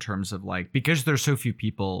her in terms of like, because there's so few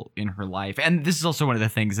people in her life. And this is also one of the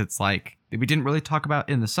things that's like, that we didn't really talk about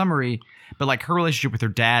in the summary, but like her relationship with her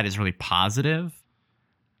dad is really positive.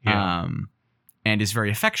 And is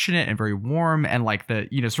very affectionate and very warm. And like the,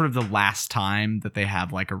 sort of the last time that they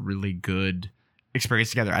have like a really good experience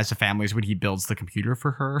together as a family is when he builds the computer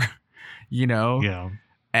for her,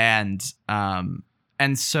 And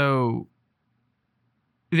so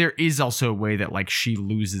there is also a way that like she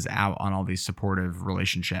loses out on all these supportive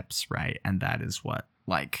relationships, right? And that is what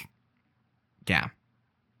like,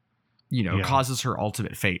 causes her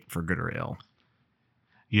ultimate fate, for good or ill.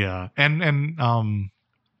 Yeah, and a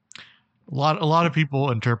lot of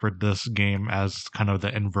people interpret this game as kind of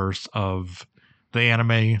the inverse of the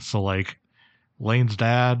anime. So like, Lane's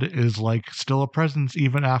dad is like still a presence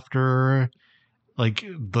even after like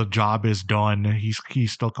the job is done. He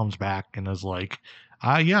still comes back and is like,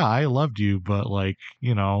 I loved you, but like,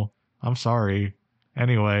 I'm sorry.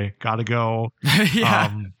 Anyway, gotta go.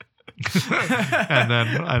 And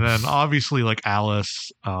then obviously like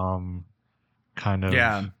Alice, kind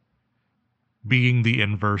of being the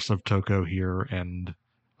inverse of Toko here, and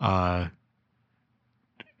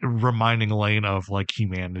reminding Lain of like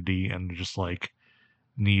humanity and just like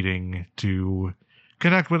needing to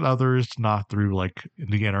connect with others, not through like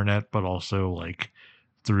the internet, but also like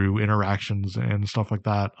through interactions and stuff like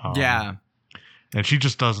that. And she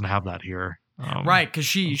just doesn't have that here. Right, because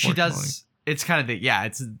she does. It's kind of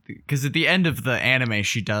it's because at the end of the anime,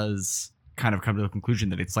 she does kind of come to the conclusion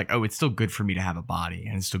that it's like, oh, it's still good for me to have a body,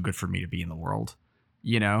 and it's still good for me to be in the world,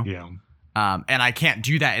 And I can't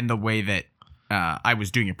do that in the way that I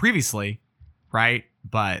was doing it previously, right?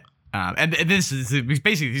 But and this is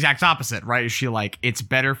basically the exact opposite, right? She like, it's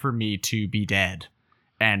better for me to be dead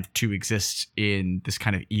and to exist in this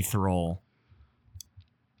kind of ethereal,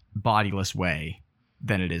 bodiless way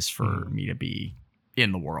than it is for me to be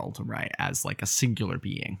in the world, right? As like a singular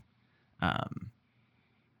being. Yeah.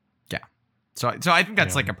 So I think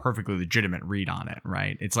that's like a perfectly legitimate read on it,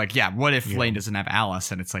 right? It's like, yeah, what if Lane doesn't have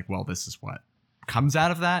Alice? And it's like, well, this is what comes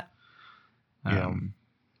out of that.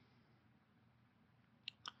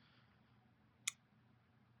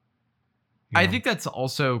 I think that's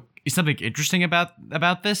also something interesting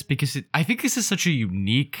about this, because I think this is such a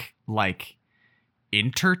unique like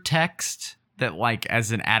intertext that like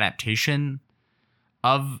as an adaptation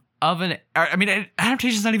of an, I mean,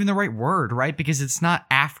 adaptation is not even the right word, right? Because it's not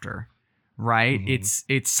after, right? It's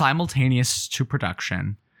simultaneous to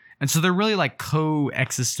production. And so they're really like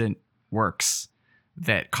coexistent works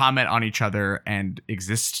that comment on each other and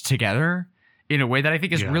exist together in a way that I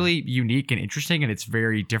think is really unique and interesting. And it's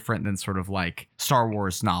very different than sort of like Star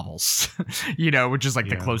Wars novels, which is like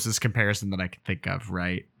the closest comparison that I can think of.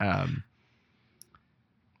 Right.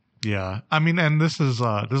 Yeah. I mean, and this is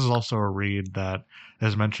also a read that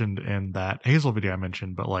is mentioned in that Hazel video I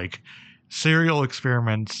mentioned, but like Serial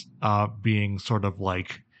Experiments being sort of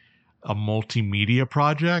like a multimedia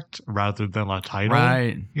project rather than a title,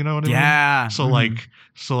 right? You know what I mean? Yeah. So like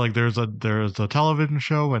there's a television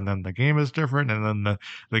show, and then the game is different, and then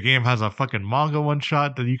the game has a fucking manga one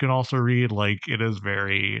shot that you can also read. Like it is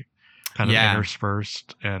very kind of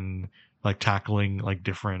interspersed and like tackling like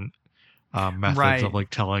different methods of like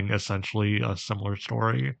telling essentially a similar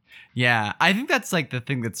story. Yeah, I think that's like the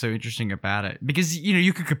thing that's so interesting about it, because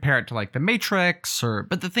you could compare it to like The Matrix,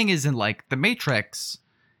 but the thing is, in like The Matrix,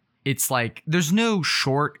 it's like there's no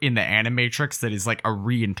short in the Animatrix that is like a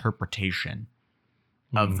reinterpretation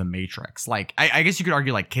of The Matrix. Like I guess you could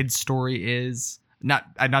argue like Kid's Story is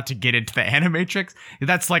not to get into the Animatrix.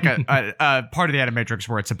 That's like a part of the Animatrix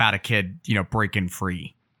where it's about a kid, breaking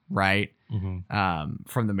free, right?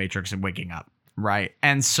 From the Matrix and waking up, right?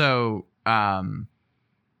 And so,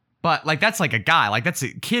 but like that's like a guy, like that's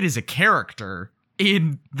a kid is a character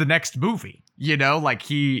in the next movie, like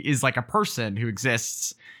he is like a person who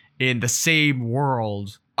exists in the same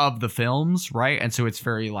world of the films, right? And so it's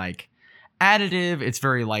very like additive. It's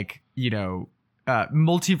very like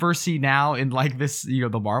multiversey now in like this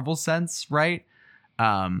the Marvel sense, right?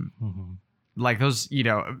 Like those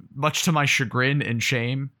much to my chagrin and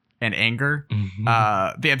shame and anger,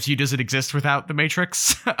 the MCU doesn't exist without the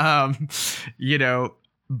Matrix. But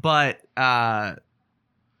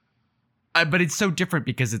it's so different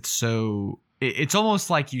because it's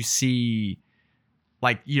almost like you see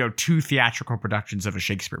like, two theatrical productions of a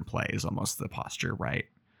Shakespeare play is almost the posture, right?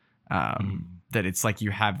 That it's like you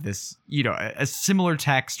have this, a similar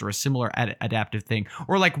text or a similar adaptive thing,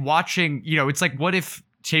 or like watching, it's like, what if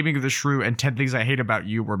Taming of the Shrew and 10 Things I Hate About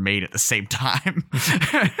You were made at the same time?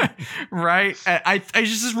 Right? I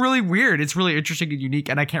just is really weird. It's really interesting and unique,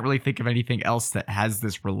 and I can't really think of anything else that has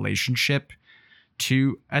this relationship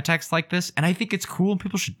to a text like this. And I think it's cool and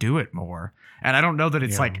people should do it more. And I don't know that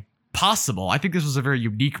it's like possible. I think this was a very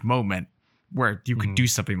unique moment where you could do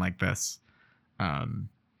something like this.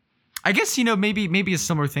 I guess, maybe a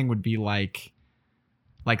similar thing would be like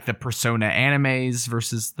the Persona animes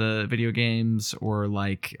versus the video games, or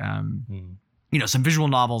like, some visual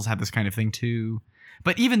novels have this kind of thing too.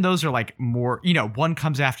 But even those are like more, one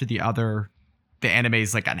comes after the other. The anime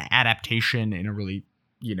is like an adaptation in a really,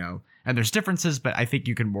 and there's differences, but I think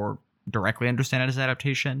you can more directly understand it as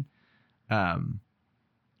adaptation.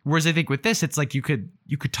 Whereas I think with this, it's like you could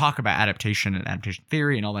talk about adaptation and adaptation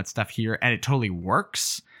theory and all that stuff here, and it totally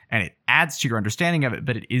works. And it adds to your understanding of it,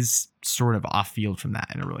 but it is sort of off field from that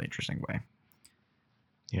in a really interesting way.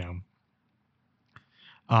 Yeah.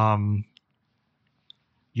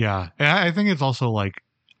 Yeah. And I think it's also like,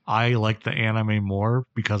 I like the anime more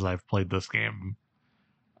because I've played this game.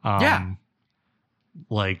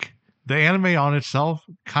 Like the anime on itself,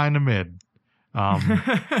 kind of mid,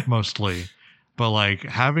 mostly. But like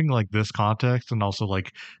having like this context, and also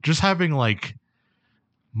like just having like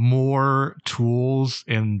more tools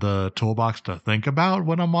in the toolbox to think about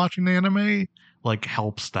when I'm watching the anime, like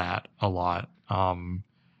helps that a lot.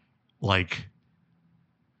 Like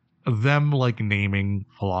them like naming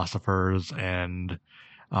philosophers and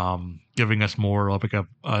giving us more like a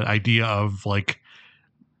idea of like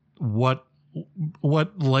what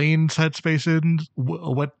Lane's headspace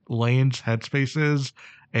is,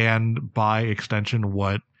 and by extension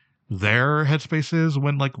what their headspace is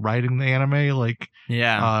when like writing the anime, like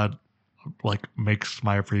like makes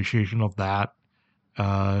my appreciation of that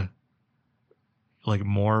like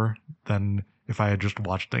more than if I had just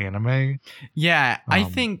watched the anime. Yeah, I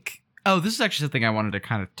think. Oh, this is actually something I wanted to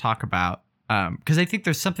kind of talk about, because I think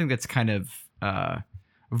there's something that's kind of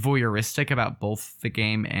voyeuristic about both the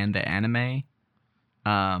game and the anime.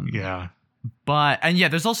 Yeah. But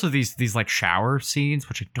there's also these like shower scenes,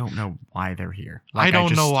 which I don't know why they're here. Like, I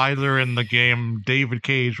don't know either in the game. David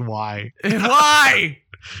Cage, why? Why?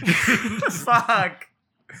 Fuck.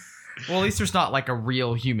 Well, at least there's not like a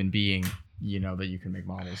real human being, that you can make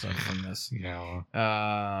models of from this. Yeah.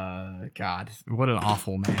 God, what an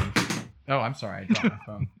awful man. Oh, I'm sorry, I dropped my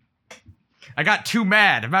phone. I got too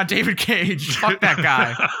mad about David Cage. Fuck that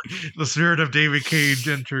guy. The spirit of David Cage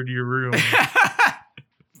entered your room.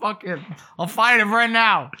 Fuck him. I'll fight him right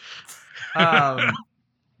now. I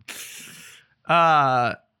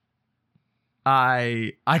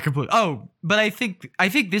completely. Oh, but I think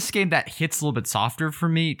this game that hits a little bit softer for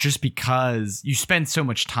me, just because you spend so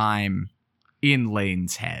much time in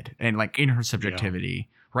Lane's head and like in her subjectivity,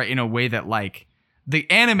 right? In a way that like the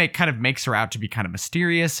anime kind of makes her out to be kind of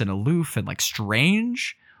mysterious and aloof and like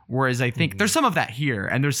strange. Whereas I think there's some of that here,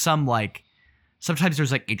 and there's some like. Sometimes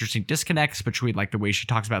there's like interesting disconnects between like the way she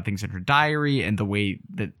talks about things in her diary and the way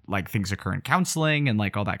that like things occur in counseling and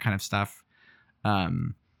like all that kind of stuff.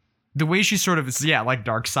 The way she sort of is, like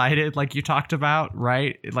dark-sided, like you talked about,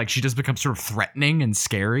 right? Like she does become sort of threatening and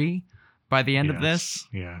scary by the end of this.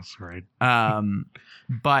 Yes, right.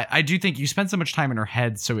 But I do think you spend so much time in her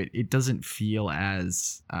head, so it doesn't feel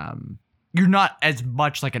as you're not as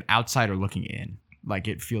much like an outsider looking in. Like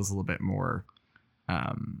it feels a little bit more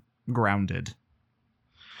grounded.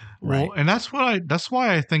 Well, right. And that's why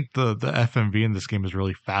I think the FMV in this game is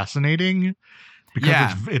really fascinating,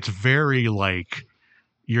 because it's very like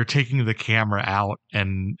you're taking the camera out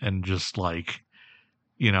and just like,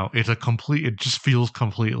 it just feels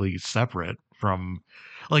completely separate from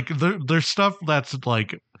like there's stuff that's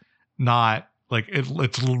like not like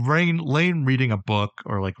it's Lane reading a book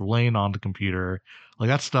or like Lane on the computer, like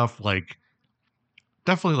that stuff like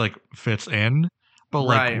definitely like fits in, but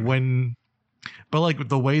like but like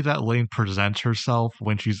the way that Lane presents herself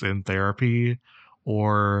when she's in therapy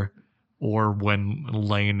or when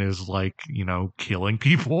Lane is like, killing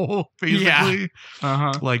people basically.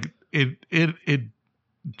 Like it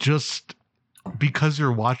just, because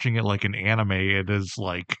you're watching it like an anime, it is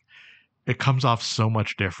like it comes off so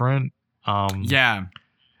much different. In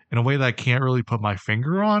a way that I can't really put my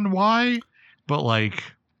finger on why, but like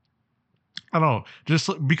I don't know, just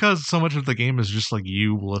because so much of the game is just like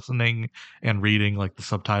you listening and reading like the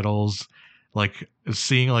subtitles, like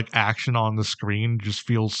seeing like action on the screen just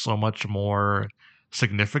feels so much more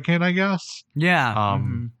significant, I guess. Yeah.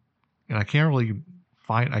 And I can't really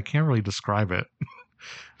describe it.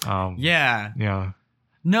 Yeah.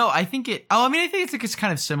 No, I think I think it's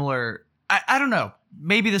kind of similar. I don't know.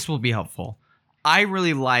 Maybe this will be helpful. I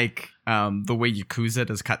really like the way Yakuza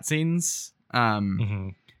does cutscenes.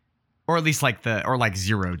 Or at least like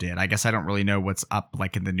Zero did. I guess I don't really know what's up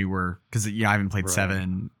like in the newer, because I haven't played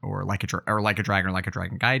 7 or Like a Dragon or Like a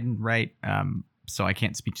Dragon Gaiden, right? So I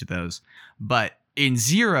can't speak to those. But in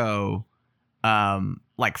Zero,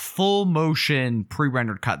 like full motion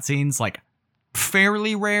pre-rendered cutscenes, like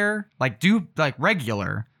fairly rare, like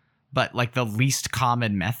regular, but like the least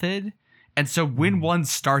common method. And so when one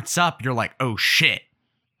starts up, you're like, oh shit,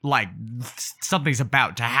 like something's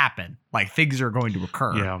about to happen, like things are going to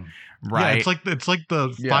occur. Right. Yeah, it's like the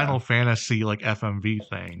Final Fantasy like FMV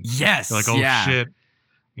thing. Yes. You're like, oh shit,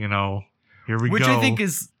 here we which go. I think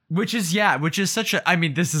which is such a, I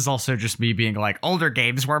mean, this is also just me being like, older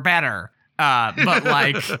games were better. But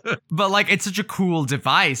like it's such a cool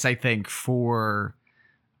device, I think, for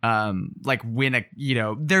like when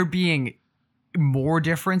there being more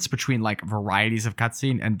difference between like varieties of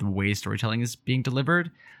cutscene and the way storytelling is being delivered,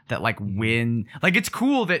 that like when like it's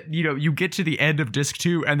cool that you get to the end of disc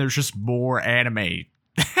 2 and there's just more anime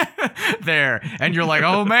there, and you're like,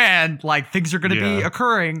 oh man, like things are gonna be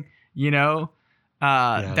occurring,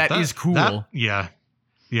 that is cool.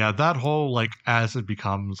 That whole like, as it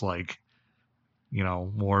becomes like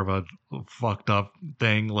more of a fucked up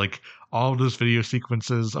thing, like all of those video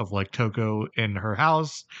sequences of like Toko in her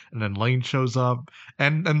house and then Lane shows up,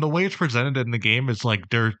 and the way it's presented in the game is like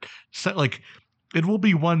they're set, like it will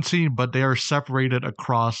be one scene, but they are separated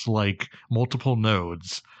across like multiple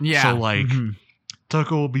nodes. So like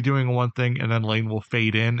Toko will be doing one thing and then Lane will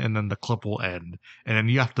fade in and then the clip will end, and then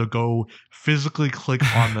you have to go physically click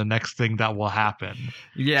on the next thing that will happen.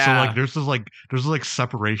 So like there's this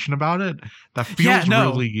separation about it that feels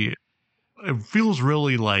it feels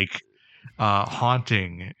really like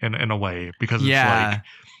haunting in a way, because it's like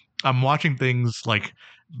I'm watching things like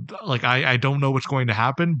like I don't know what's going to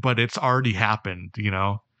happen, but it's already happened, you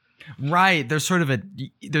know? Right. There's sort of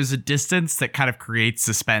there's a distance that kind of creates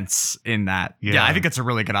suspense in that. Yeah, I think that's a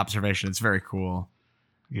really good observation. It's very cool.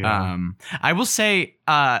 Yeah. I will say,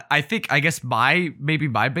 I guess my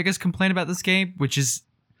biggest complaint about this game, which is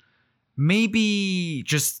maybe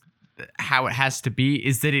just how it has to be,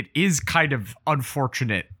 is that it is kind of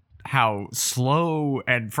unfortunate how slow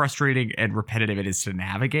and frustrating and repetitive it is to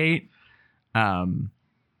navigate.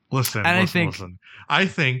 Listen. I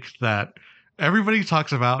think that everybody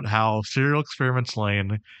talks about how Serial Experiments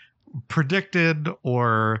Lain predicted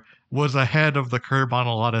or was ahead of the curve on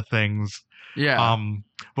a lot of things. Yeah.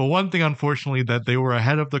 But one thing, unfortunately, that they were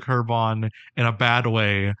ahead of the curve on in a bad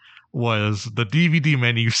way was the DVD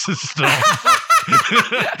menu system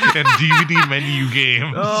and DVD menu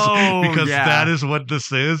games. Oh, because that is what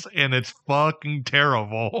this is, and it's fucking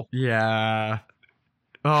terrible. Yeah.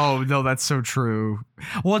 Oh, no, that's so true.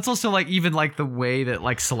 Well, it's also like even like the way that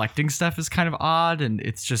like selecting stuff is kind of odd, and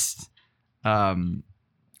it's just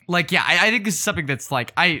like, yeah, I think this is something that's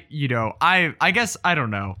like, I guess, I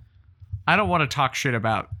don't know. I don't want to talk shit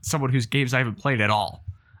about someone whose games I haven't played at all.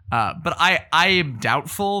 But I am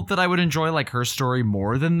doubtful that I would enjoy like her story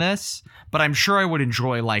more than this, but I'm sure I would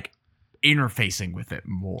enjoy like interfacing with it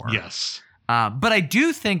more. Yes. But I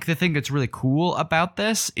do think the thing that's really cool about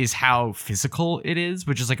this is how physical it is,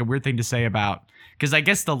 which is like a weird thing to say about, because I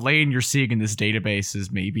guess the Lane you're seeing in this database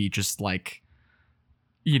is maybe just like,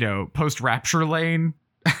 you know, post-rapture Lane,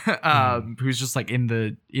 who's just like in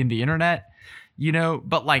the internet, you know,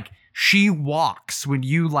 but like she walks when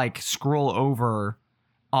you like scroll over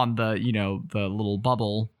on the, you know, the little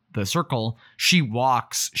bubble, the circle, she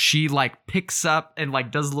walks, she like picks up and like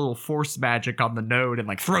does a little force magic on the node and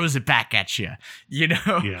like throws it back at you, you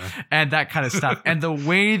know? Yeah. And that kind of stuff. And the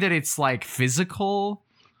way that it's like physical,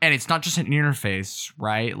 and it's not just an interface,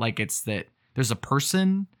 right? Like it's that there's a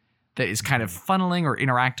person that is kind of funneling or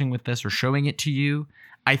interacting with this or showing it to you,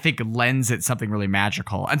 I think lends it something really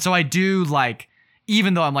magical. And so I do like,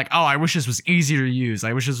 even though I'm like, oh, I wish this was easier to use,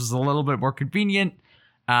 I wish this was a little bit more convenient,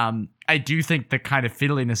 I do think the kind of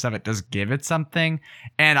fiddliness of it does give it something.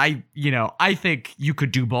 And I think you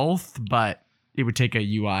could do both, but it would take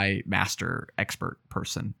a UI master expert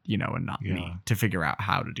person, you know, and not me to figure out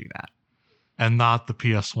how to do that. And not the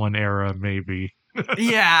PS1 era, maybe.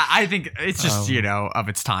 Yeah, I think it's just, you know, of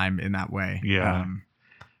its time in that way. Yeah.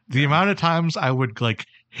 The amount of times I would like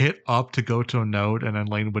hit up to go to a node and then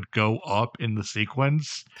Lane would go up in the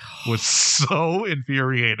sequence was so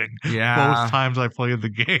infuriating. Yeah. Both times I played the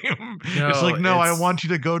game. It's like, no, I want you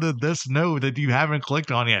to go to this node that you haven't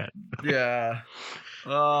clicked on yet. Yeah.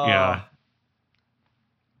 Yeah.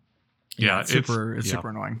 It's super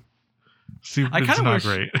annoying. It's not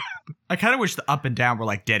great. I kind of wish the up and down were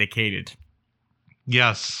like dedicated.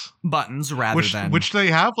 Yes. Buttons rather than... Which they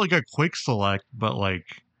have like a quick select, but like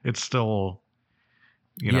it's still...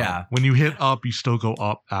 You know, when you hit up, you still go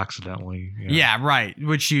up accidentally. Yeah, right.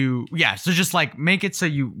 So just like make it so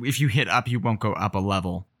if you hit up, you won't go up a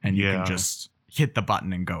level, and you can just hit the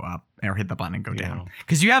button and go up, or hit the button and go down.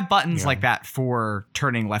 Because you have buttons like that for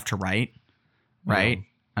turning left to right, right?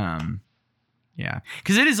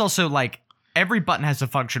 Because it is also like every button has a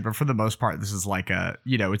function, but for the most part, this is like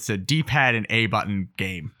it's a D-pad and A button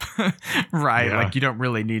game, right? Yeah. Like you don't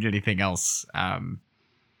really need anything else.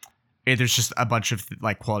 There's just a bunch of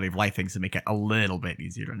like quality of life things that make it a little bit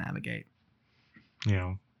easier to navigate.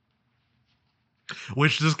 Yeah.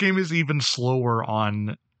 Which this game is even slower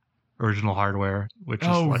on original hardware, which is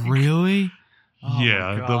like... really?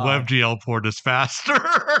 Yeah, the WebGL port is faster.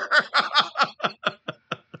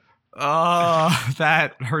 Oh,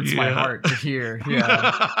 that hurts my heart to hear.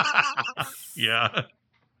 Yeah.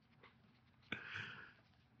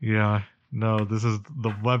 Yeah. No, this is the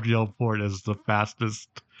WebGL port is the fastest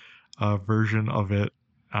version of it,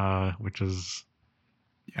 which is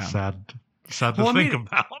sad to think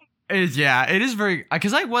about. It is very,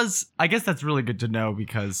 because I guess that's really good to know,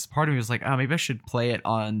 because part of me was like, oh, maybe I should play it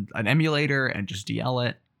on an emulator and just DL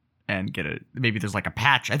it and maybe there's like a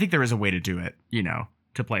patch. I think there is a way to do it, you know,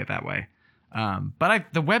 to play it that way. But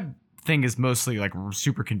the web thing is mostly like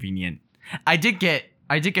super convenient. I did get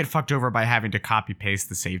fucked over by having to copy paste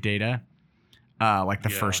the save data. Like the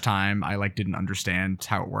first time I like didn't understand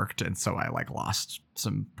how it worked, and so I like lost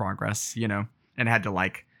some progress, you know, and had to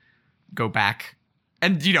like go back,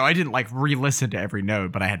 and you know, I didn't like re-listen to every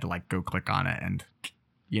node, but I had to like go click on it and,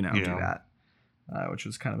 you know, do that, which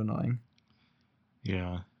was kind of annoying.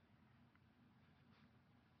 Yeah.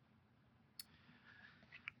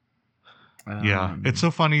 It's so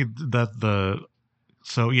funny that the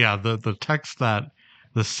text that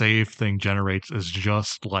the save thing generates is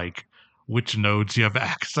just like which nodes you have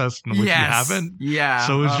access and which you haven't. Yeah.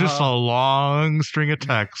 So it's just a long string of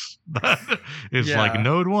text that is like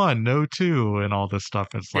node 1, node 2, and all this stuff.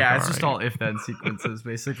 It's like, it's just all if then sequences,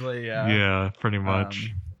 basically. Yeah. Yeah, pretty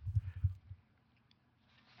much.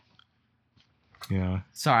 Yeah.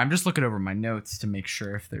 Sorry, I'm just looking over my notes to make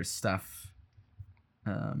sure if there's stuff.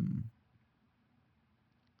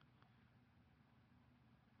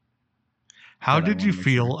 How did you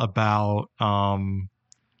feel about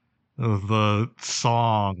the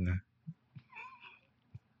song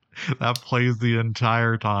that plays the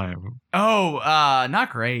entire time? Oh,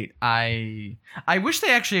 not great. I wish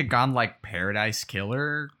they actually had gone like Paradise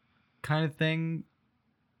Killer kind of thing.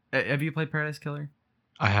 Have you played Paradise Killer?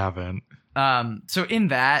 I haven't. So in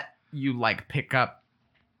that, you like pick up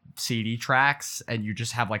CD tracks and you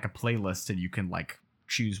just have like a playlist and you can like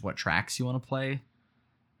choose what tracks you want to play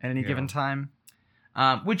at any given time.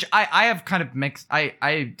 Which I have kind of mixed.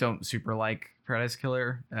 I don't super like Paradise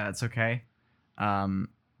Killer. It's okay. And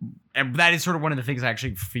that is sort of one of the things I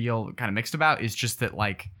actually feel kind of mixed about, is just that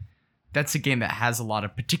like that's a game that has a lot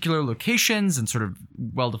of particular locations and sort of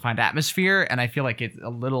well-defined atmosphere, and I feel like it's a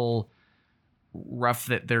little rough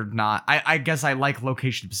that they're not. I guess I like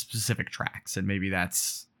location-specific tracks, and maybe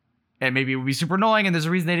it would be super annoying, and there's a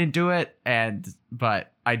reason they didn't do it.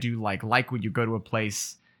 But I do like when you go to a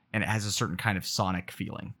place and it has a certain kind of sonic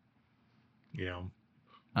feeling. Yeah.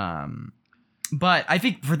 But I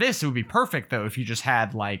think for this, it would be perfect, though, if you just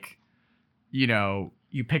had, like, you know,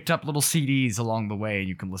 you picked up little CDs along the way and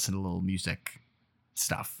you can listen to little music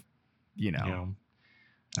stuff, you know.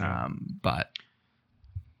 Yeah. But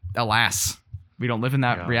alas, we don't live in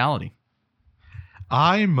that reality.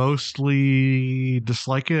 I mostly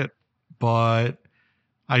dislike it, but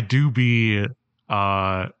I do be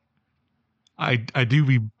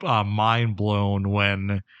mind blown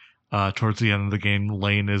when towards the end of the game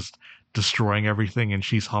Lain is destroying everything and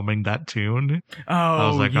she's humming that tune. Oh, I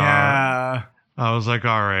was like, yeah. I was like,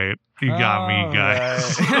 all right, you got me,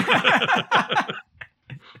 guys. Right.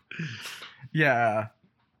 Yeah.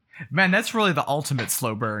 Man, that's really the ultimate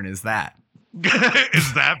slow burn, is that.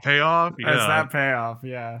 Is that payoff? Yeah. Is that payoff,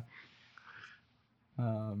 yeah.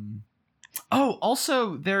 Oh,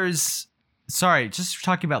 also there's... Sorry, just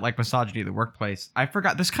talking about like misogyny in the workplace. I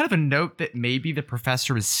forgot, there's kind of a note that maybe the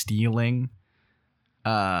professor is stealing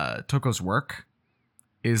Toko's work.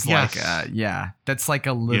 Is yes. Like that's like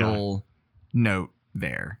a little note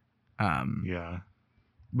there.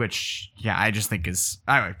 Which I just think is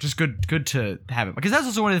anyway, just good to have it, because that's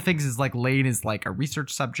also one of the things is like Lain is like a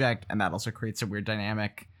research subject, and that also creates a weird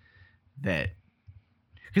dynamic that,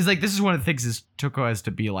 because like this is one of the things is Toko has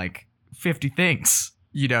to be like 50 things.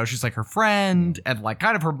 You know, she's like her friend and like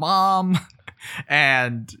kind of her mom,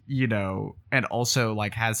 and you know, and also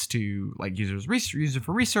like has to like use it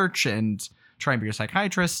for research and try and be a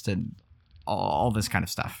psychiatrist and all this kind of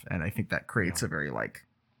stuff. And I think that creates a very like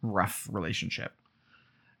rough relationship.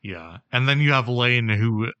 Yeah, and then you have Lain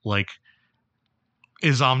who like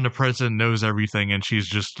is omnipresent, knows everything, and she's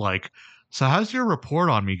just like, "So how's your report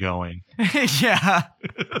on me going?" Yeah.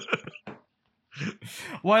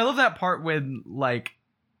 Well, I love that part when like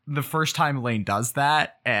the first time Lain does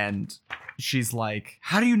that and she's like,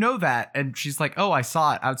 how do you know that? And she's like, oh, I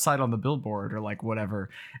saw it outside on the billboard or like whatever.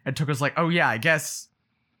 And Toko's like, oh yeah, I guess.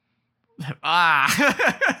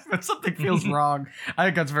 But something feels wrong. I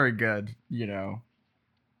think that's very good, you know.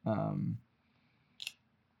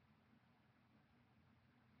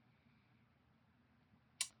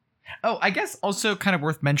 Oh, I guess also kind of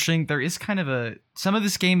worth mentioning, there is kind of some of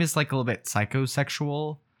this game is like a little bit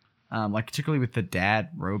psychosexual. Like particularly with the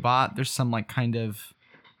dad robot, there's some like kind of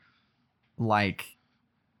like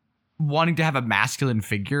wanting to have a masculine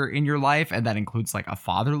figure in your life, and that includes like a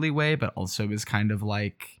fatherly way, but also is kind of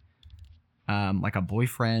like a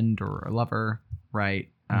boyfriend or a lover, right?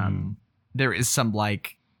 There is some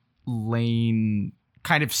like Lain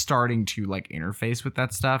kind of starting to like interface with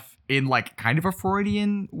that stuff in like kind of a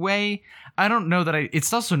Freudian way. I don't know that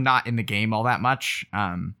it's also not in the game all that much.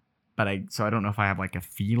 So I don't know if I have like a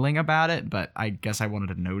feeling about it, but I guess I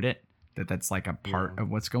wanted to note it, that's like a part of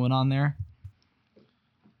what's going on there.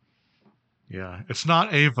 Yeah, it's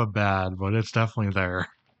not Ava bad, but it's definitely there.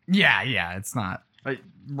 Yeah, it's not.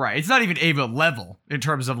 Right, it's not even Ava level in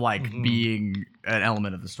terms of like being an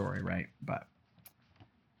element of the story, right? But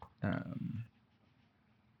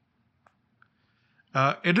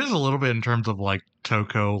it is a little bit in terms of like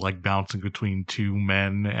Toko like bouncing between two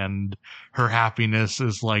men, and her happiness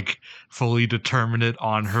is like fully determinate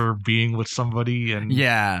on her being with somebody. And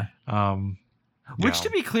Which, to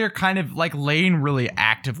be clear, kind of like Lane really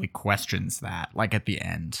actively questions that, like at the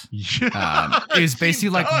end. Is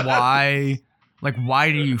basically why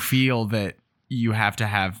do you feel that you have to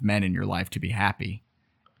have men in your life to be happy?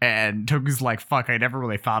 And Toku's like, fuck, I never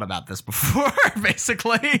really thought about this before,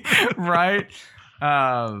 basically, right?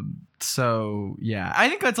 So yeah, I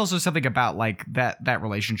think that's also something about like that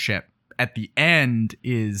relationship at the end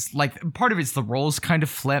is like part of it's the roles kind of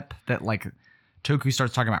flip, that like Toku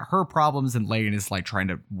starts talking about her problems and Lane is like trying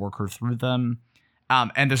to work her through them.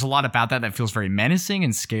 And there's a lot about that feels very menacing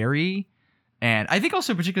and scary. And I think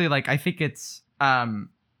also particularly like, I think it's because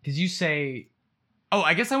you say, oh,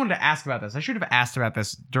 I guess I wanted to ask about this. I should have asked about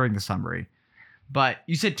this during the summary, but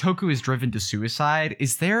you said Toku is driven to suicide.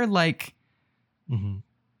 Is there like,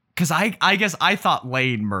 because I guess I thought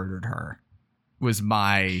Lane murdered her was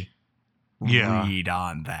my read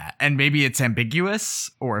on that. And maybe it's ambiguous,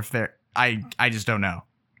 or if they're, I just don't know.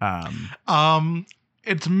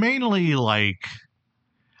 It's mainly like,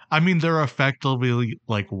 I mean, they're effectively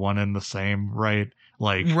like one and the same, right?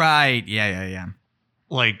 Like, right. Yeah.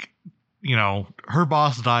 Like, you know, her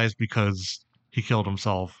boss dies because he killed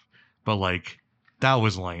himself, but like that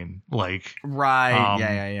was Lane. Like, right.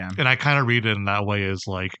 Yeah. And I kind of read it in that way as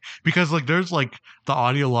like, because like there's like the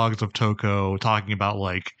audio logs of Toko talking about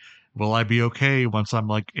like, will I be okay once I'm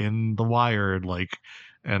like in the wired, like,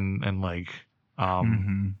 and like,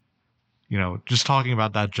 you know, just talking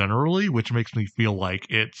about that generally, which makes me feel like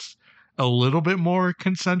it's a little bit more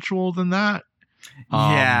consensual than that.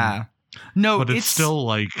 Yeah. No, but it's still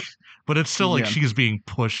like, she's being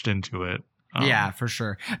pushed into it. Yeah, for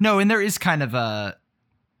sure. No, and there is kind of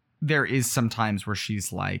there is some times where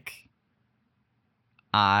she's like,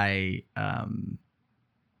 I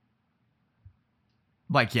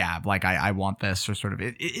want this, or sort of,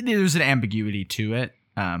 there's an ambiguity to it.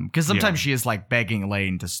 Because sometimes she is like begging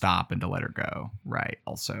Lane to stop and to let her go. Right.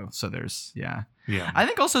 Also. So there's, yeah. I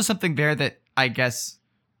think also something there that I guess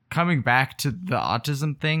coming back to the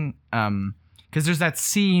autism thing, because there's that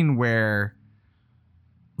scene where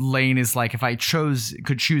Lane is like, if I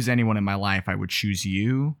could choose anyone in my life, I would choose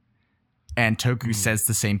you. And Toku says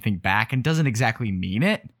the same thing back and doesn't exactly mean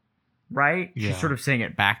it. Right. She's sort of saying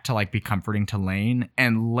it back to like be comforting to Lane,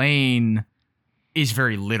 and Lane is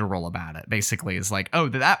very literal about it. Basically is like, oh,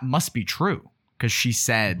 that must be true because she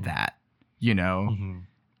said that, you know.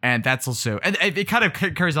 And that's also, and it kind of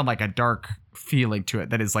carries on like a dark feeling to it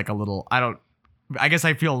that is like a little, I guess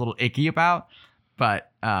I feel a little icky about,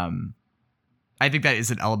 but I think that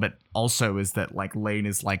is an element also, is that like Lane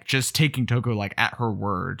is like just taking Toko like at her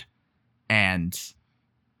word, and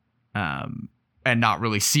not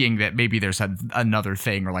really seeing that maybe there's another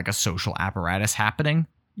thing or like a social apparatus happening,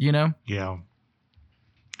 you know?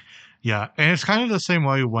 Yeah, and it's kind of the same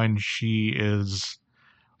way when she is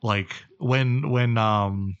like when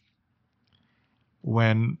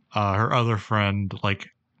her other friend, like,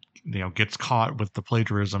 you know, gets caught with the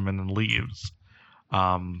plagiarism and then leaves.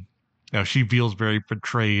 You know, she feels very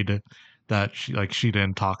betrayed that she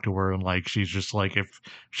didn't talk to her, and like she's just like, if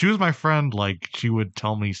she was my friend, like she would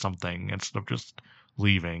tell me something instead of just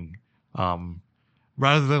leaving.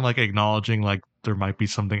 Rather than like acknowledging like there might be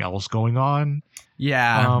something else going on.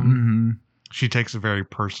 She takes it very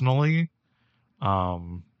personally,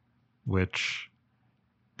 which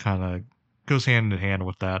kind of goes hand in hand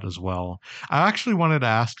with that as well. I actually wanted to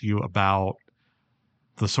ask you about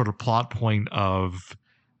the sort of plot point of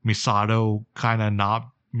Misato kind of not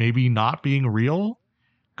being real,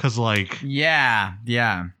 because like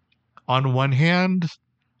on one hand,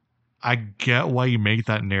 I get why you make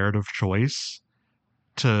that narrative choice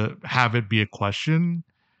to have it be a question.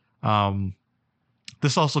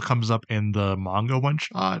 This also comes up in the manga one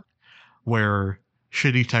shot where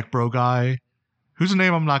shitty tech bro guy, whose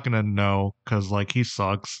name I'm not gonna know because like he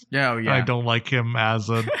sucks. I don't like him as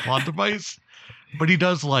a plot device, but he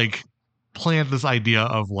does like plant this idea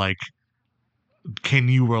of like, can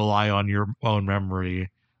you rely on your own memory?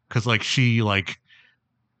 Because like she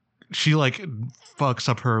fucks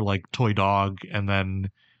up her like toy dog, and then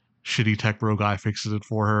shitty tech bro guy fixes it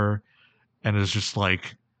for her, and is just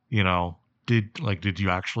like, you know, did you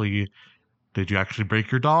actually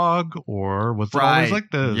break your dog, or was it always like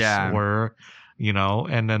this? Or, you know,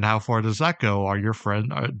 and then how far does that go? Are your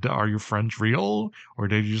friends real, or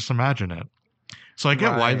did you just imagine it? So I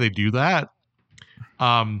get why they do that.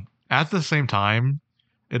 At the same time,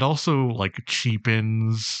 it also like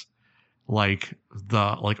cheapens like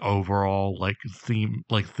the like overall like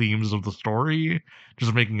themes of the story,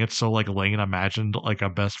 just making it so like Lane imagined like a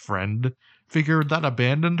best friend figure that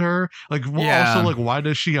abandoned her. Like also like, why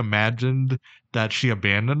does she imagine that she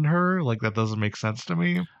abandoned her? Like that doesn't make sense to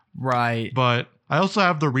me. Right. But I also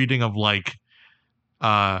have the reading of like,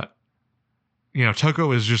 Toko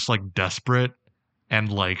is just like desperate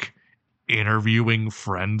and like interviewing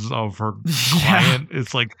friends of her client.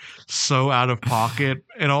 It's like so out of pocket.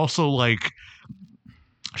 And also like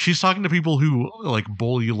she's talking to people who like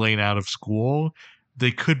bully Lane out of school.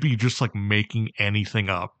 They could be just like making anything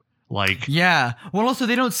up. Like, yeah. Well, also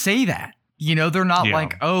they don't say that. They're not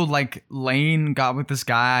like, oh, like Lane got with this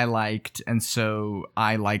guy I liked, and so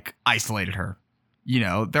I like isolated her.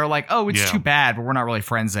 They're like, oh, it's too bad, but we're not really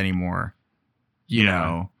friends anymore. You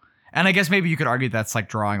know. And I guess maybe you could argue that's like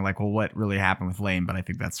drawing like, well, what really happened with Lane, but I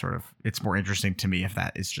think that's it's more interesting to me if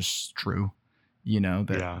that is just true.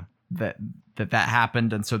 That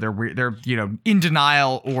happened, and so they're in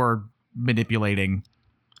denial or manipulating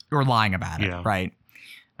or lying about it, right?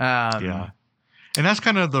 And that's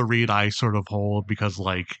kind of the read I sort of hold, because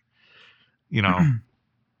like,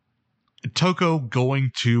 Toko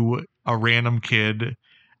going to a random kid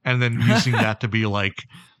and then using that to be like,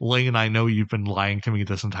 Lane, I know you've been lying to me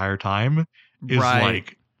this entire time is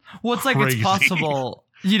like, well, it's crazy. Like it's possible,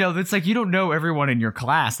 it's like you don't know everyone in your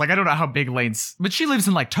class. Like, I don't know how big Lane's, but she lives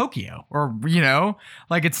in like Tokyo or,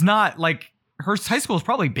 like it's not like her high school is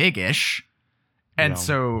probably big-ish. And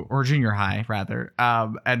so, or junior high rather.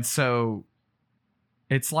 And so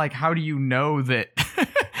it's like, how do you know that,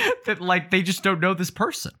 that like they just don't know this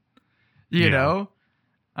person, know?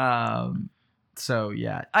 So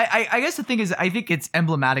yeah, I guess the thing is, I think it's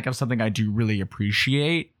emblematic of something I do really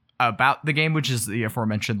appreciate about the game, which is the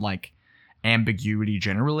aforementioned like ambiguity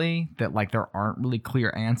generally, that like there aren't really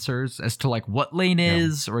clear answers as to like what Lane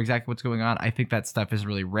is or exactly what's going on. I think that stuff is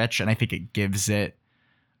really rich, and I think it gives it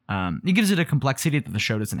a complexity that the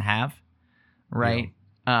show doesn't have, right?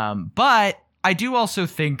 But I do also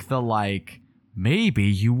think the like, maybe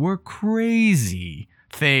you were crazy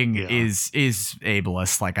thing is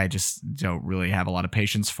ableist. Like, I just don't really have a lot of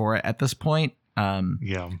patience for it at this point.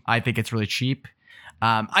 I think it's really cheap.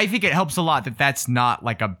 I think it helps a lot that that's not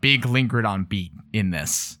like a big lingered on beat in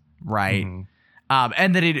this, right?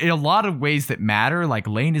 And that in a lot of ways that matter, like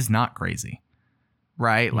Lane is not crazy,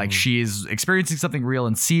 right? Like she is experiencing something real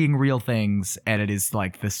and seeing real things, and it is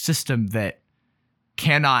like the system that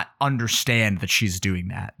cannot understand that she's doing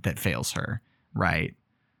that fails her, right?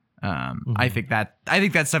 I think that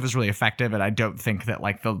stuff is really effective, and I don't think that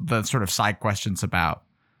like the sort of side questions about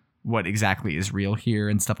what exactly is real here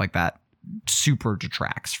and stuff like that super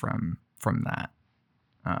detracts from that.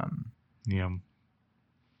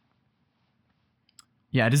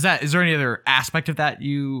 Is there any other aspect of that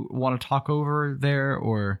you want to talk over there,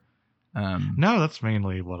 or no, that's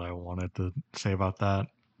mainly what I wanted to say about that.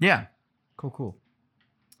 Yeah, cool.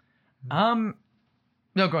 No,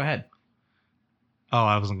 go ahead. Oh,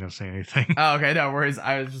 I wasn't gonna say anything. Oh, okay, no worries.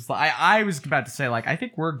 I was just I was about to say like, I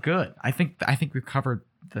think we're good. I think we've covered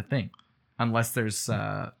the thing, unless there's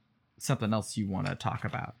something else you want to talk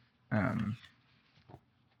about.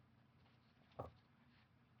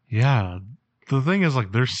 Yeah, the thing is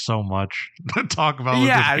like, there's so much to talk about. With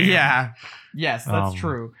this game. Yes, that's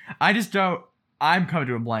true. I just don't. I'm coming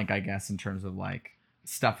to a blank, I guess, in terms of like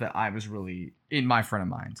stuff that I was really in my front of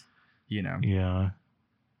mind. Yeah.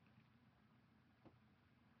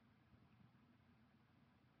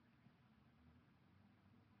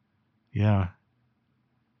 Yeah.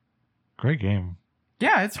 Great game.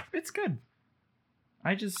 Yeah, it's good.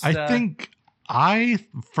 I think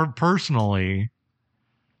personally,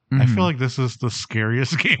 I feel like this is the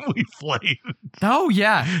scariest game we've played. Oh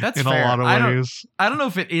yeah, that's in fair. a lot of ways. I don't know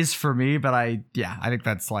if it is for me, but I think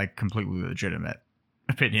that's like completely legitimate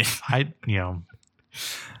opinion.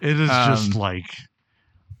 It is just like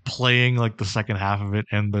playing like the second half of it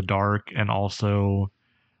in the dark, and also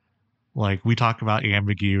like we talk about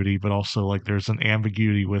ambiguity, but also like there's an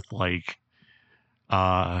ambiguity with like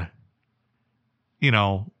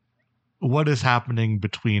what is happening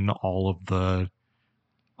between all of the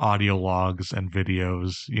audio logs and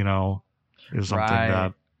videos, is something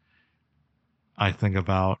that I think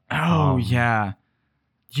about. Oh, yeah.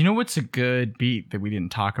 You know what's a good beat that we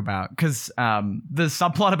didn't talk about? Because the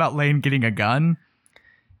subplot about Lane getting a gun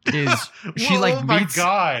is she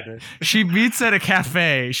she meets at a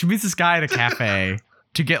cafe. She meets this guy at a cafe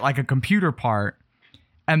to get like a computer part,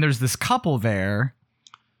 and there's this couple there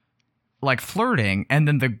like flirting, and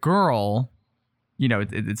then the girl,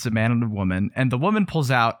 it's a man and a woman, and the woman pulls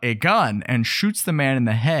out a gun and shoots the man in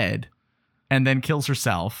the head and then kills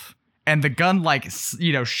herself. And the gun like,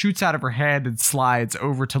 shoots out of her head and slides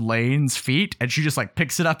over to Lane's feet, and she just like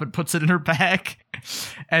picks it up and puts it in her bag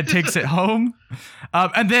and takes it home.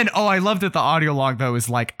 And then, I love that the audio log though is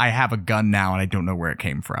like, I have a gun now and I don't know where it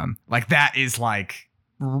came from. Like that is like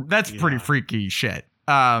pretty freaky shit.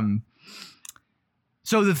 So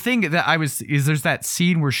the thing that is there's that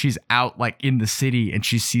scene where she's out like in the city and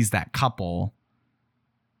she sees that couple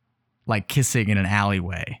like kissing in an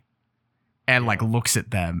alleyway and like looks at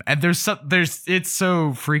them, and it's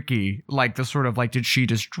so freaky, like the sort of like, did she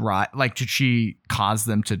cause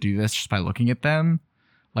them to do this just by looking at them?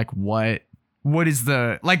 Like what is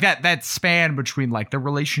the like that span between like the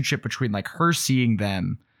relationship between like her seeing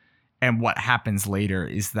them and what happens later,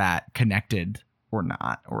 is that connected or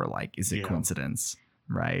not, or like is it coincidence?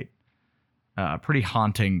 Right. Pretty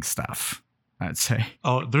haunting stuff, I'd say.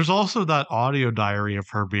 Oh, there's also that audio diary of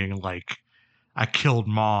her being like, I killed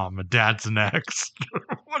mom, dad's next.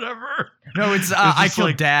 Whatever. No, it's I killed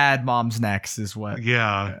like, dad, mom's next is what.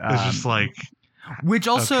 Yeah. It's just like, which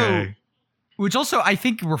also I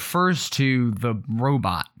think refers to the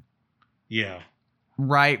robot. Yeah.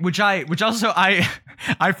 Right. Which also I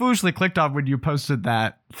foolishly clicked on when you posted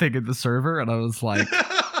that thing in the server, and I was like,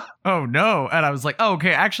 oh no. And I was like, oh,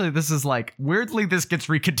 okay, actually this is like, weirdly this gets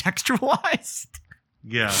recontextualized.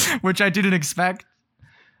 Yeah. Which I didn't expect.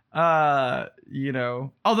 You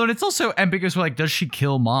know, although it's also ambiguous, like, does she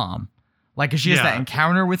kill mom? Like, if she has that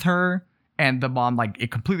encounter with her and the mom, like, it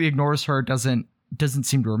completely ignores her, doesn't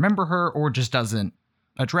seem to remember her, or just doesn't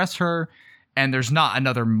address her. And there's not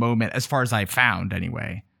another moment, as far as I found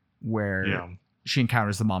anyway, where she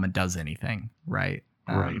encounters the mom and does anything. Right.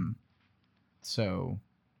 Right. So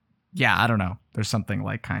yeah, I don't know. There's something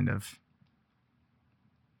like kind of.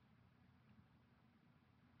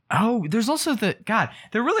 Oh, there's also there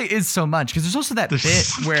really is so much, because there's also that bit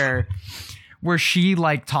where she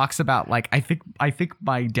like talks about like, I think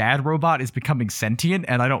my dad robot is becoming sentient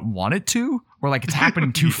and I don't want it to, or like it's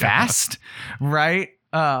happening too fast. Right.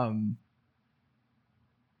 And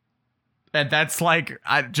that's like,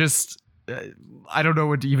 I don't know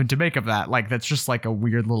what to make of that. Like, that's just like a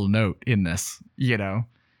weird little note in this, you know?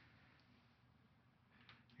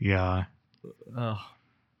 Yeah. Ugh.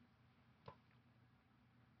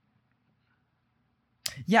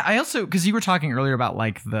 Yeah, I also, because you were talking earlier about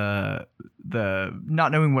like the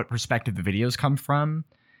not knowing what perspective the videos come from,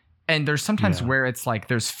 and there's sometimes where it's like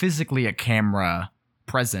there's physically a camera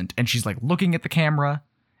present and she's like looking at the camera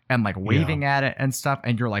and like waving at it and stuff,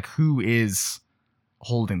 and you're like, who is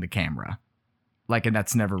holding the camera? Like, and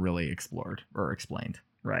that's never really explored or explained,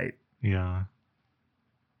 right? Yeah.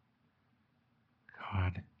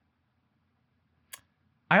 God.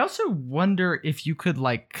 I also wonder if you could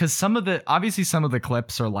like, because some of the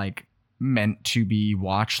clips are like meant to be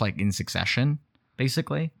watched like in succession,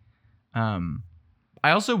 basically. I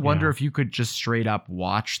also wonder if you could just straight up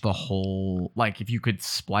watch the whole, like if you could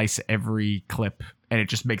splice every clip and it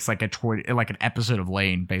just makes like like an episode of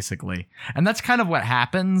Lain, basically. And that's kind of what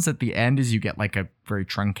happens at the end, is you get like a very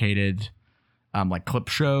truncated like clip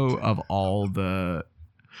show of all the,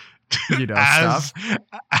 you know, stuff.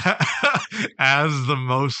 As the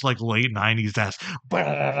most like late 90s as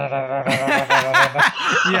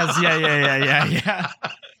yes,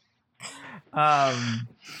 yeah.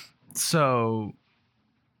 So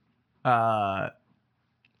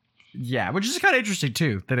yeah, which is kind of interesting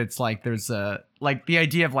too, that it's like there's a like the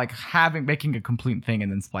idea of like making a complete thing and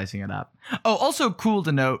then splicing it up. Oh, also cool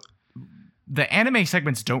to note, the anime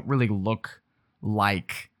segments don't really look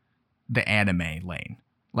like the anime Lain.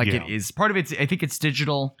 Like it is part of it. I think it's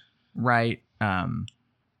digital, right?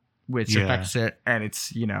 Which affects it, and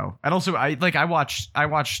it's, you know, and also I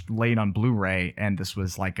watched Lain on Blu-ray, and this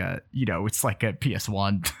was like a, you know, it's like a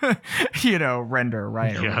PS1, you know, render,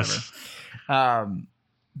 right? Or whatever.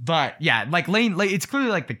 But yeah, like Lain, it's clearly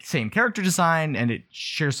like the same character design, and it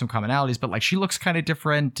shares some commonalities, but like she looks kind of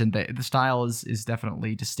different, and the style is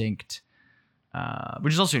definitely distinct,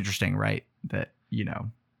 which is also interesting, right? That, you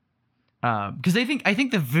know. Because I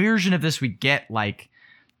think the version of this we get like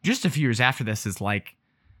just a few years after this is like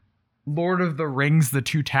Lord of the Rings, The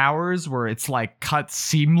Two Towers, where it's like cut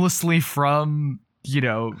seamlessly from, you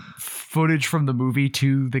know, footage from the movie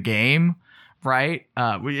to the game, right?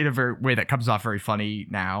 In a very way that comes off very funny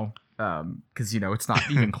now, because, you know, it's not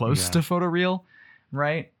even close to photoreal,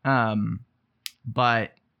 right?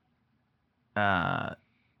 But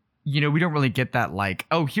you know, we don't really get that like,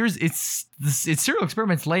 oh, it's Serial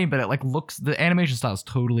Experiments Lain, but it like the animation style is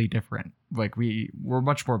totally different. Like we're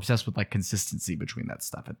much more obsessed with like consistency between that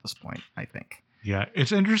stuff at this point, I think. Yeah,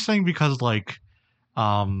 it's interesting because like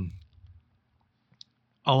a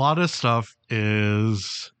lot of stuff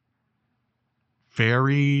is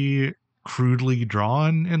very crudely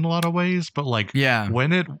drawn in a lot of ways, but like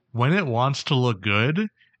when it wants to look good,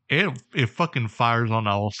 it fucking fires on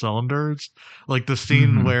all cylinders. Like the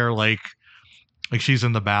scene where like like she's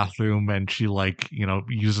in the bathroom and she like, you know,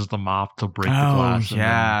 uses the mop to break the Oh glass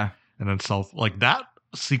yeah. and then self like that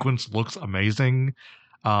sequence looks amazing.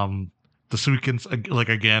 The sequence, like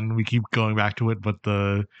again, we keep going back to it, but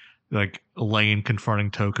the like Lane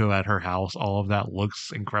confronting Toko at her house, all of that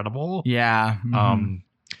looks incredible. Yeah.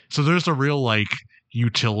 So there's a real like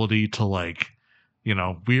utility to like, you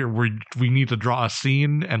know, we need to draw a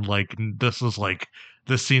scene and like this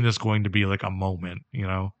scene is going to be like a moment, you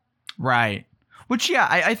know. Right. Which, yeah,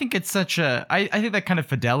 I think it's such a... I think that kind of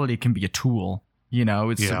fidelity can be a tool, you know?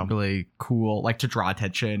 It's really cool, like, to draw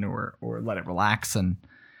attention or let it relax. And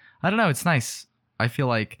I don't know, it's nice. I feel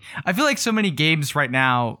like so many games right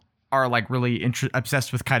now are, like, really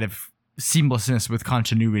obsessed with kind of seamlessness with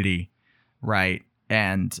continuity, right?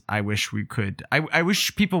 And I wish we could... I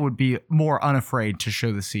wish people would be more unafraid to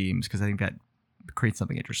show the seams, because I think that creates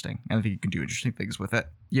something interesting. And I think you can do interesting things with it,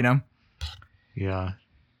 you know? Yeah.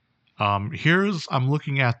 I'm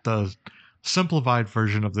looking at the simplified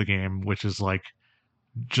version of the game, which is like